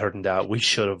were better than that. We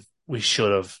should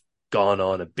have gone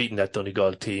on and beaten that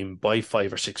Donegal team by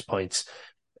 5 or 6 points.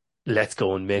 Let's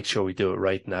go and make sure we do it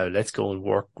right now. Let's go and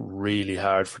work really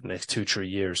hard for the next 2-3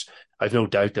 years. I've no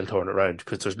doubt they'll turn it around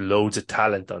because there's loads of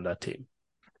talent on that team.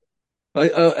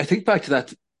 I think back to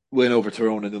that win over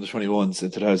Tyrone in the under-21s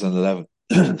in 2011.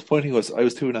 The funny thing was, I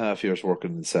was 2.5 years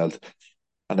working in Celt,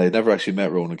 and I never actually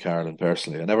met Ronan Carlin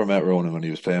personally. I never met Ronan when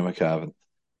he was playing with Cavan.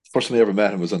 First time I ever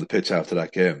met him was on the pitch after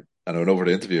that game, and I went over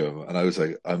to interview him, and I was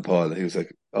like, "I'm Paul," and he was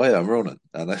like, "Oh yeah, I'm Ronan,"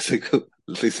 and I was like,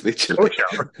 "Please to meet you." Oh,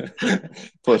 sure.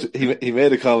 But he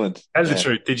made a comment. Tell the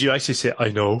truth. Did you actually say, I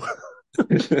know?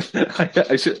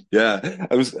 I should, yeah.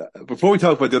 I was before we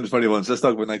talk about the under-21s, let's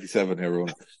talk about 97 here,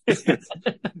 Ronan.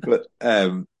 But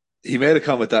he made a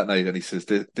comment that night, and he says,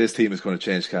 "This team is going to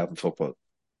change Cavan football,"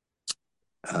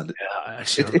 and Yeah, I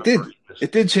actually it did. remember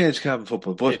It did change Cavan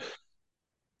football, but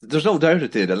there's no doubt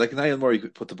it did. Like, Niall Murray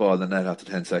put the ball in the net after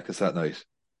 10 seconds that night,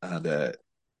 and that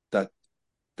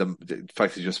the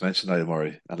fact that you just mentioned Niall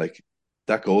Murray, and like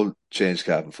that goal changed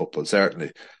Cavan football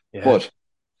certainly. Yeah. But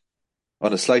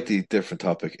on a slightly different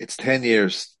topic, it's 10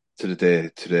 years to the day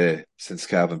today since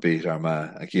Cavan beat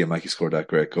Armagh, and Cian Mackey scored that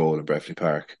great goal in Breffni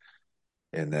Park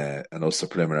in an Ulster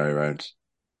preliminary round.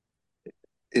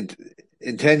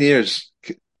 In 10 years,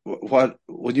 what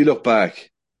when you look back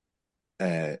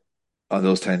on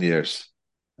those 10 years,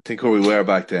 I think where we were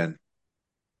back then,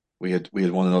 we had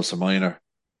won an Ulster minor.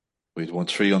 We had won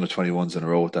 3 under-21s in a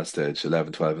row at that stage,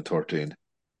 11, 12 and 13.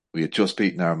 We had just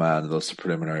beaten Armagh in the Ulster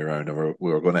preliminary round, and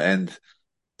we were going to end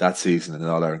that season in an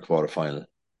All-Ireland quarter-final.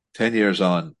 10 years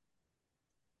on,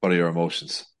 what are your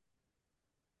emotions?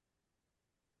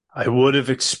 I would have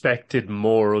expected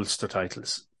more Ulster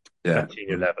titles Yeah. at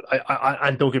senior level.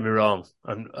 And don't get me wrong,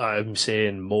 I'm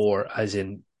saying more as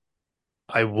in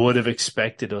I would have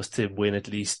expected us to win at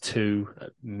least 2,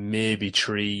 maybe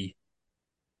 3,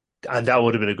 and that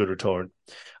would have been a good return.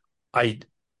 I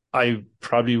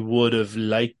probably would have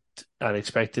liked and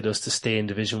expected us to stay in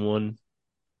Division 1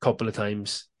 a couple of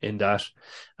times in that,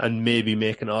 and maybe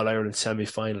make an All-Ireland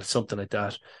semi-final, something like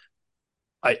that.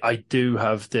 I do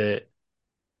have that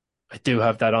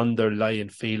underlying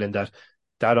feeling that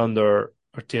the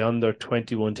under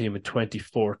 21 team in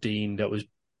 2014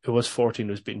 it was 14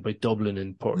 was beaten by Dublin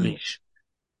in Portlaoise.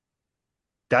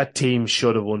 That team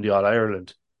should have won the All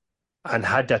Ireland, and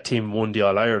had that team won the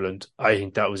All Ireland, I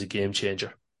think that was a game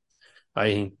changer.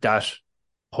 I think that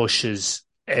pushes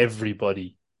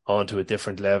everybody onto a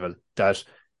different level. That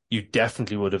you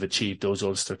definitely would have achieved those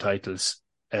Ulster titles,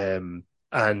 and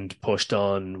pushed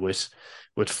on with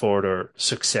further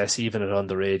success, even at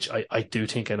underage. I do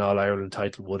think an All Ireland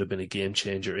title would have been a game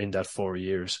changer in that 4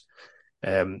 years.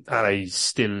 And I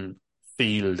still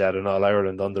feel that an All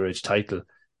Ireland underage title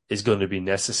is going to be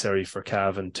necessary for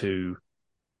Cavan to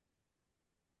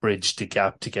bridge the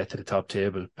gap to get to the top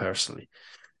table, personally.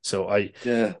 So I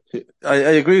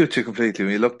agree with you completely.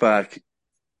 When you look back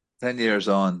 10 years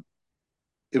on,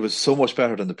 it was so much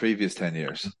better than the previous 10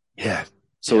 years. Yeah.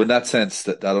 So in that sense,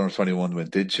 that under 21 win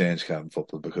did change Cavan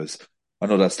football, because I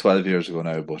know that's 12 years ago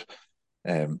now, but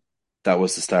that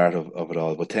was the start of it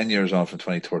all. But 10 years on from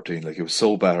 2013, like, it was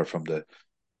so better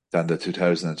than the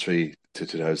 2003 to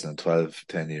 2012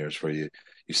 10 years, where you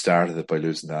started it by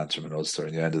losing to Antrim and Ulster,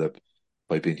 and you ended up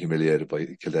by being humiliated by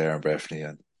Kildare and Breffni,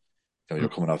 and you're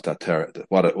coming off that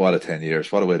what a 10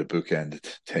 years, what a way to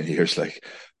bookend 10 years, like.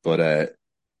 But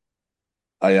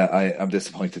I'm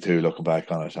disappointed too, looking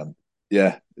back on it. And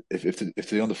yeah, if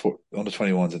the under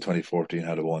 21s in 2014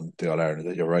 had won the All Ireland,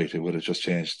 that you're right, it would have just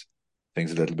changed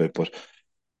things a little bit. But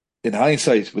in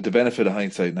hindsight, with the benefit of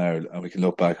hindsight now, and we can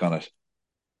look back on it,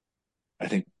 I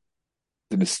think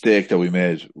the mistake that we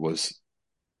made was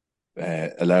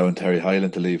allowing Terry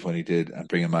Hyland to leave when he did and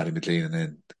bringing Matty McLean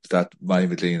in. That Matty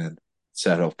McLean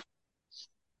setup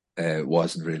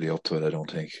wasn't really up to it, I don't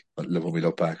think, when we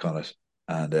look back on it.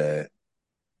 And there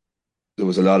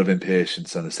was a lot of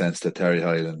impatience in the sense that Terry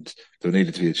Hyland, there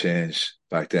needed to be a change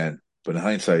back then. But in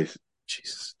hindsight,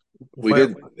 Jesus, we where,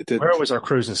 didn't. It didn't. where was our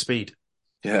cruising speed?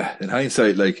 Yeah, in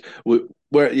hindsight, like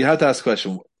where you had to ask the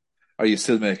question, are you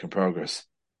still making progress?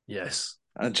 Yes.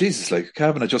 And Jesus, like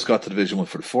Cavan had just got to Division One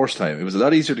for the first time. It was a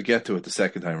lot easier to get to it the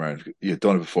second time around. You'd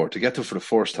done it before. To get to it for the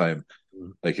first time,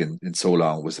 like in so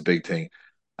long, was a big thing.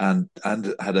 And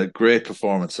had a great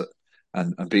performance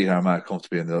and beat Armagh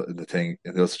comfortably in the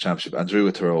Ulster Championship and drew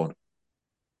it to her own.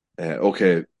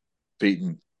 Okay,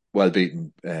 well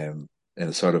beaten in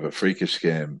a sort of a freakish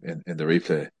game in the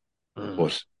replay,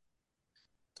 but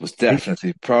was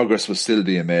definitely progress was still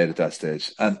being made at that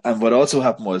stage. And what also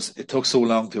happened was it took so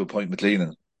long to appoint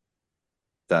McLean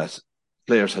that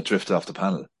players had drifted off the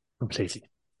panel Completely.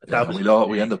 Yeah,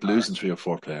 we ended up losing 3 or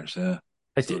 4 players. Yeah,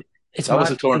 that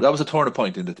was a turning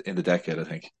point in the decade, I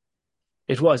think.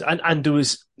 It was, and there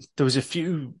was a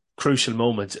few crucial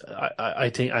moments.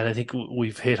 I think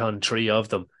we've hit on 3 of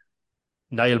them.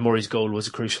 Niall Murray's goal was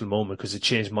a crucial moment because it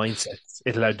changed mindsets.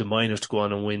 It allowed the minors to go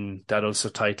on and win that Ulster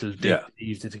title. They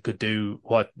believed that it could do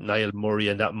what Niall Murray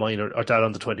and that minor or that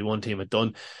under-21 team had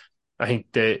done. I think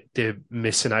the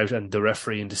missing out and the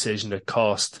refereeing decision that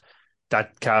cost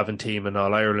that Cavan team in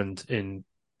All Ireland in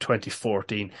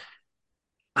 2014.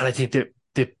 And I think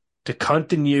the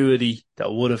continuity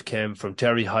that would have come from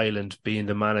Terry Hyland being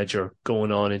the manager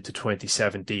going on into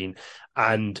 2017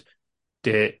 and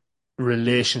the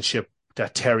relationship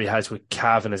that Terry has with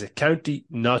Cavan as a county,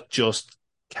 not just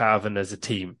Cavan as a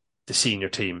team, the senior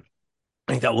team.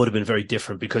 I think that would have been very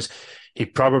different because he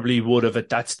probably would have at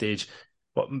that stage.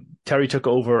 But Terry took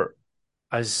over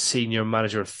as senior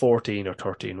manager at 14 or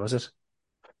 13, was it?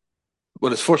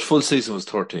 Well, his first full season was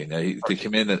 13. They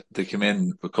came in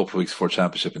a couple of weeks before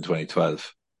championship in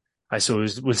 2012. So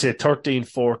we'll say 13,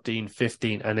 14,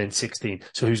 15, and then 16.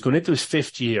 So he was going into his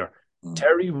 5th year.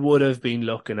 Terry would have been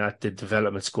looking at the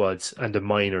development squads and the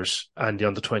minors and the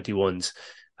under-21s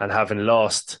and having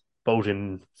lost both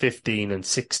in 15 and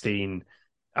 16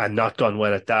 and not gone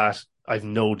well at that. I've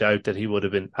no doubt that he would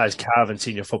have been, as Cavan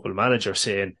senior football manager,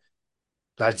 saying,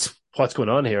 lads, what's going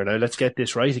on here now? Let's get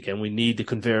this right again. We need the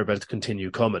conveyor belt to continue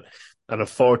coming. And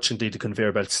unfortunately, the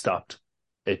conveyor belt stopped.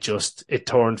 It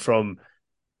turned from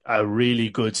a really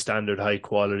good standard, high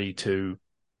quality to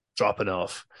dropping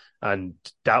off. And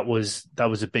that was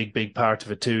a big part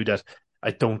of it too, that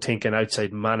I don't think an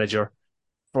outside manager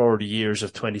for the years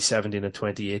of 2017 and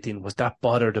 2018 was that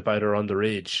bothered about our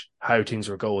underage, how things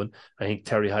were going. I think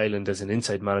Terry Hyland as an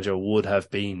inside manager would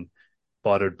have been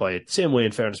bothered by it. Same way,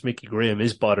 in fairness, Mickey Graham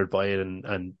is bothered by it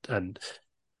and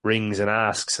rings and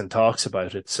asks and talks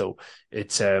about it. So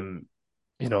it's I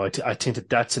think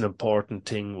that's an important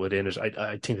thing within it.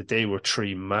 I think that they were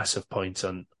 3 massive points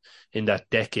in that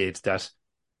decade that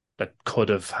could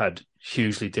have had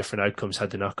hugely different outcomes had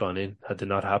they not gone in, had they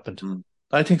not happened.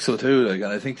 I think so too. And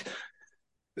I think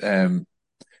the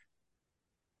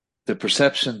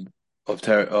perception of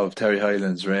Terry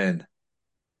Hyland's reign.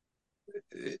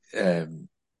 How am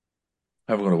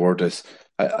I going to word this?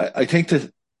 I think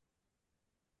that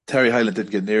Terry Hyland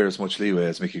didn't get near as much leeway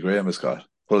as Mickey Graham has got.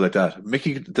 Put it like that.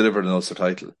 Mickey delivered an Ulster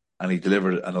title and he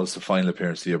delivered an Ulster final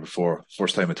appearance the year before,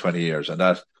 first time in 20 years. And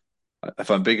that,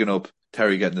 if I'm bigging up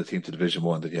Terry getting the team to Division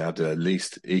 1, then you have to at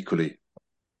least equally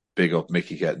big up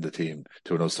Mickey getting the team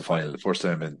to an Ulster final, the first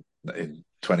time in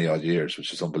 20 odd years,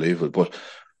 which is unbelievable. But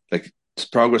like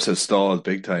progress has stalled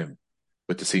big time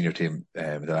with the senior team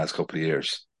in the last couple of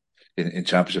years in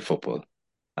championship football.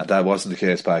 And that wasn't the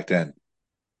case back then.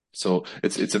 So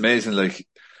it's amazing, like,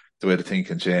 the way the thing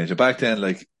can change. And back then,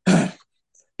 like,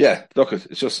 yeah, look,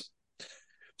 it's just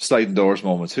sliding doors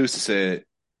moments. Who's to say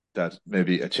that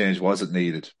maybe a change wasn't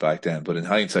needed back then? But in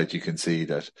hindsight, you can see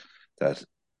that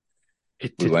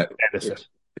it didn't benefit.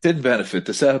 It didn't benefit.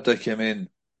 The setup that came in,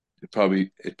 it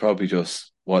probably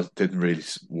just didn't really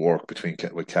work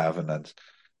with Cavan and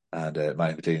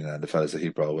Manny Medina and the fellas that he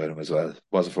brought with him as well. It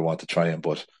wasn't for want to try him,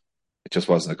 but it just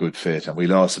wasn't a good fit, and we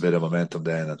lost a bit of momentum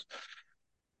then. And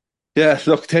yeah,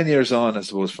 look, 10 years on, I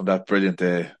suppose, from that brilliant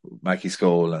day, Mackie's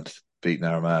goal and beating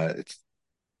Armagh,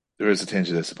 there is a tinge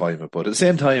of disappointment. But at the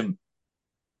same time,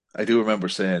 I do remember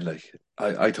saying, like,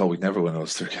 I thought we'd never win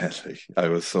Ulster again. Like, I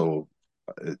was so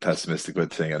pessimistic with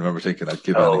the thing. I remember thinking I'd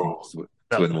give anything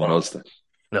to win one Ulster.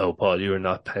 No, Paul, you are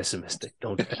not pessimistic.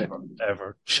 Don't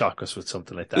ever shock us with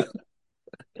something like that.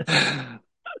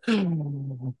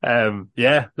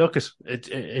 Yeah, look,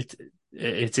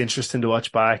 it's interesting to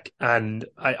watch back. And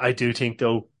I do think,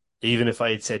 though, even if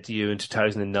I had said to you in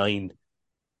 2009,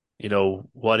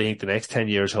 what do you think the next 10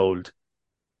 years hold?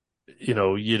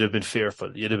 You'd have been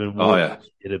fearful. You'd have been worried. yeah.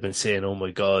 You'd have been saying, "Oh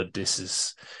my God, this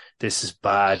is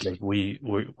bad. Like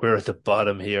we're at the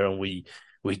bottom here, and we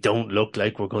don't look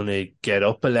like we're going to get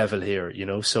up a level here."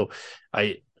 So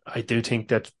I do think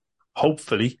that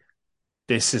hopefully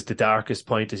this is the darkest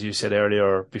point, as you said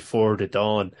earlier, before the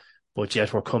dawn. But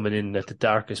yet we're coming in at the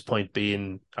darkest point,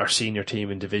 being our senior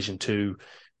team in Division 2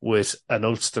 with an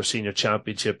Ulster Senior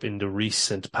Championship in the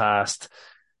recent past.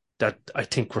 That I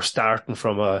think we're starting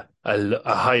from a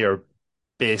higher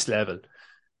base level.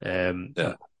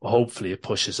 Hopefully it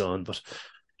pushes on, but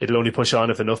it'll only push on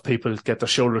if enough people get their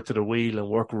shoulder to the wheel and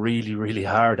work really, really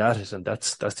hard at it. And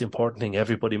that's the important thing.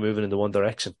 Everybody moving in the one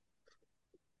direction.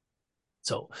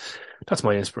 So that's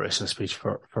my inspirational speech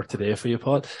for today for you,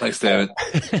 Paul. Thanks, David.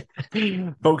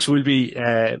 Folks, we'll be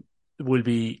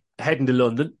heading to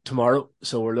London tomorrow,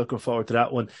 so we're looking forward to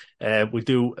that one. We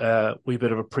do a wee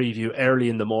bit of a preview early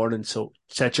in the morning, so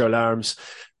set your alarms.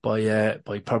 By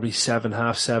probably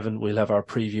 7:30, we'll have our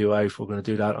preview out. We're going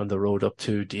to do that on the road up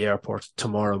to the airport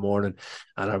tomorrow morning,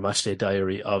 and our matchday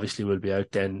diary obviously will be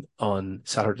out then on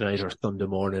Saturday night or Sunday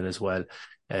morning as well.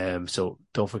 So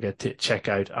don't forget to check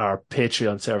out our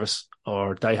Patreon service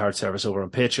or diehard service over on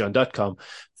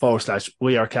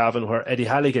patreon.com/We Are Cavan, where Eddie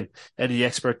Halligan, Eddie the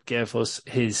expert, gave us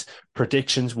his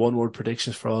predictions, one-word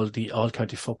predictions for all the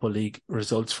All-County Football League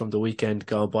results from the weekend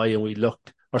gone by. And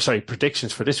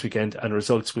predictions for this weekend and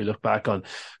results we look back on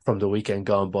from the weekend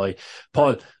gone by.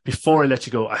 Paul, before I let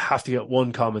you go, I have to get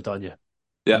one comment on you.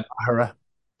 Yeah. Mahara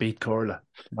beat Corla.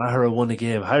 Mahara won the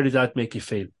game. How did that make you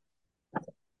feel?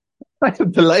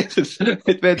 I'm delighted.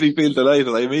 It made me feel delighted.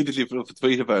 I immediately put up a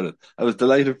tweet about it. I was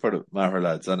delighted for the Maher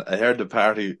lads, and I heard the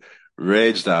party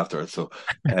raged after it. So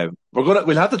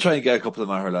we'll have to try and get a couple of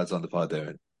Maher lads on the pod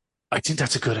there. I think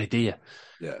that's a good idea.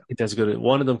 Yeah, I think that's a good idea.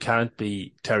 One of them can't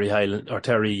be Terry Hyland or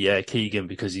Terry Keegan,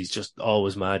 because he's just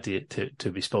always mad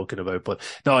to be spoken about. But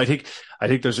no, I think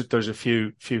there's a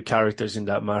few characters in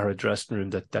that Maher dressing room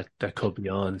that could be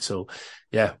on. So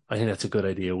yeah, I think that's a good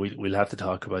idea. We'll have to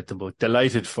talk about them, but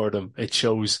delighted for them. It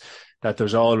shows that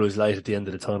there's always light at the end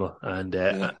of the tunnel, and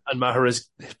Maher has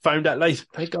found that light.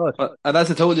 Thank God. And as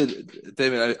I told you,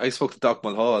 Damien, I spoke to Doc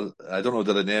Mulhall. I don't know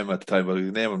that I name him at the time, but I'll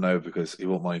name him now because he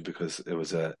won't mind, because it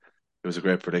was a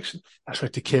great prediction. That's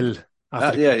right, to Kill.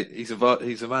 He's involved.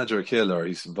 He's a manager of Kill, or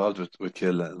he's involved with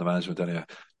Kill and the management anyway.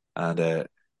 And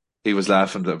he was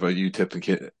laughing about you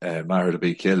tipping Maher to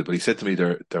beat Kill, but he said to me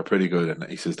they're pretty good, and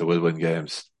he says they will win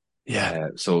games. Yeah.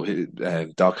 So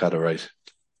Doc had it right.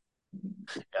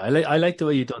 Yeah, I like the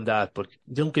way you done that, but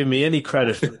don't give me any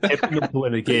credit for tipping them to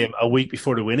win a game a week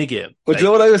before they win a game. But you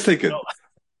know what I was thinking?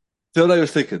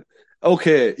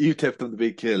 Okay, you tipped them to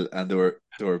beat Kill, and they were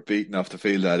beaten off the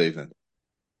field that evening.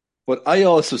 But I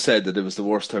also said that it was the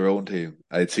worst Tyrone team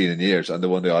I'd seen in years, and they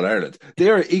won the All-Ireland. They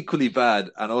are equally bad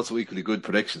and also equally good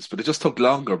predictions, but it just took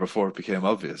longer before it became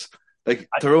obvious. Like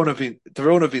Tyrone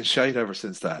have been shite ever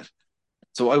since that.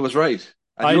 So I was right.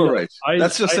 And you're right.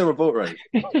 Let's just say we're both right.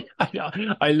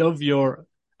 I love your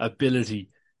ability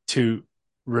to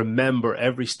remember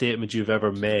every statement you've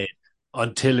ever made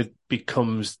until it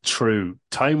becomes true.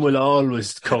 Time will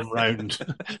always come round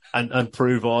and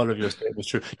prove all of your statements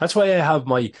true. That's why I have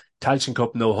my Tailteann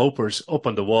Cup no hopers up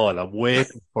on the wall. I'm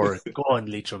waiting for it. Go on,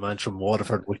 Leitrim, Antrim,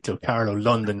 Waterford, Wicklow, Carlow,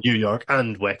 London, New York,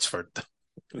 and Wexford.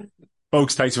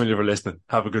 Folks, thanks a million for listening.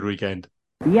 Have a good weekend.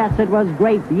 Yes, it was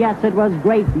great. Yes, it was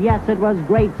great. Yes, it was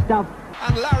great stuff.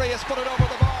 And Larry has put it over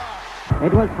the bar.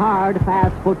 It was hard,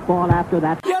 fast football after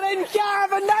that. You're in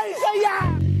Cavan,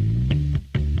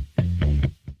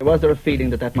 Was there a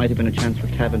feeling that might have been a chance for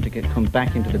Cavan to come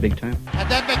back into the big time? And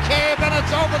then McCabe, and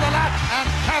it's over the latch, and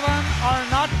Cavan are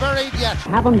not buried yet.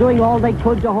 Cavan doing all they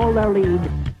could to hold their lead.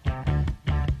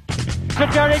 To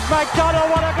Derek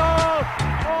McDonald, what a goal!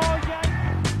 Oh, yes!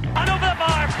 And over the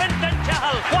bar, Fintan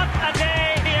Chahal. What a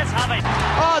day he is having!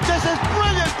 Oh, this is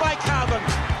brilliant by Cavan.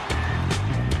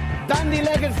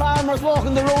 Dandy-legged farmers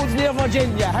walking the roads near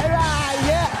Virginia. Hurrah,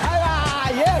 yeah! Hurrah,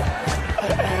 yeah!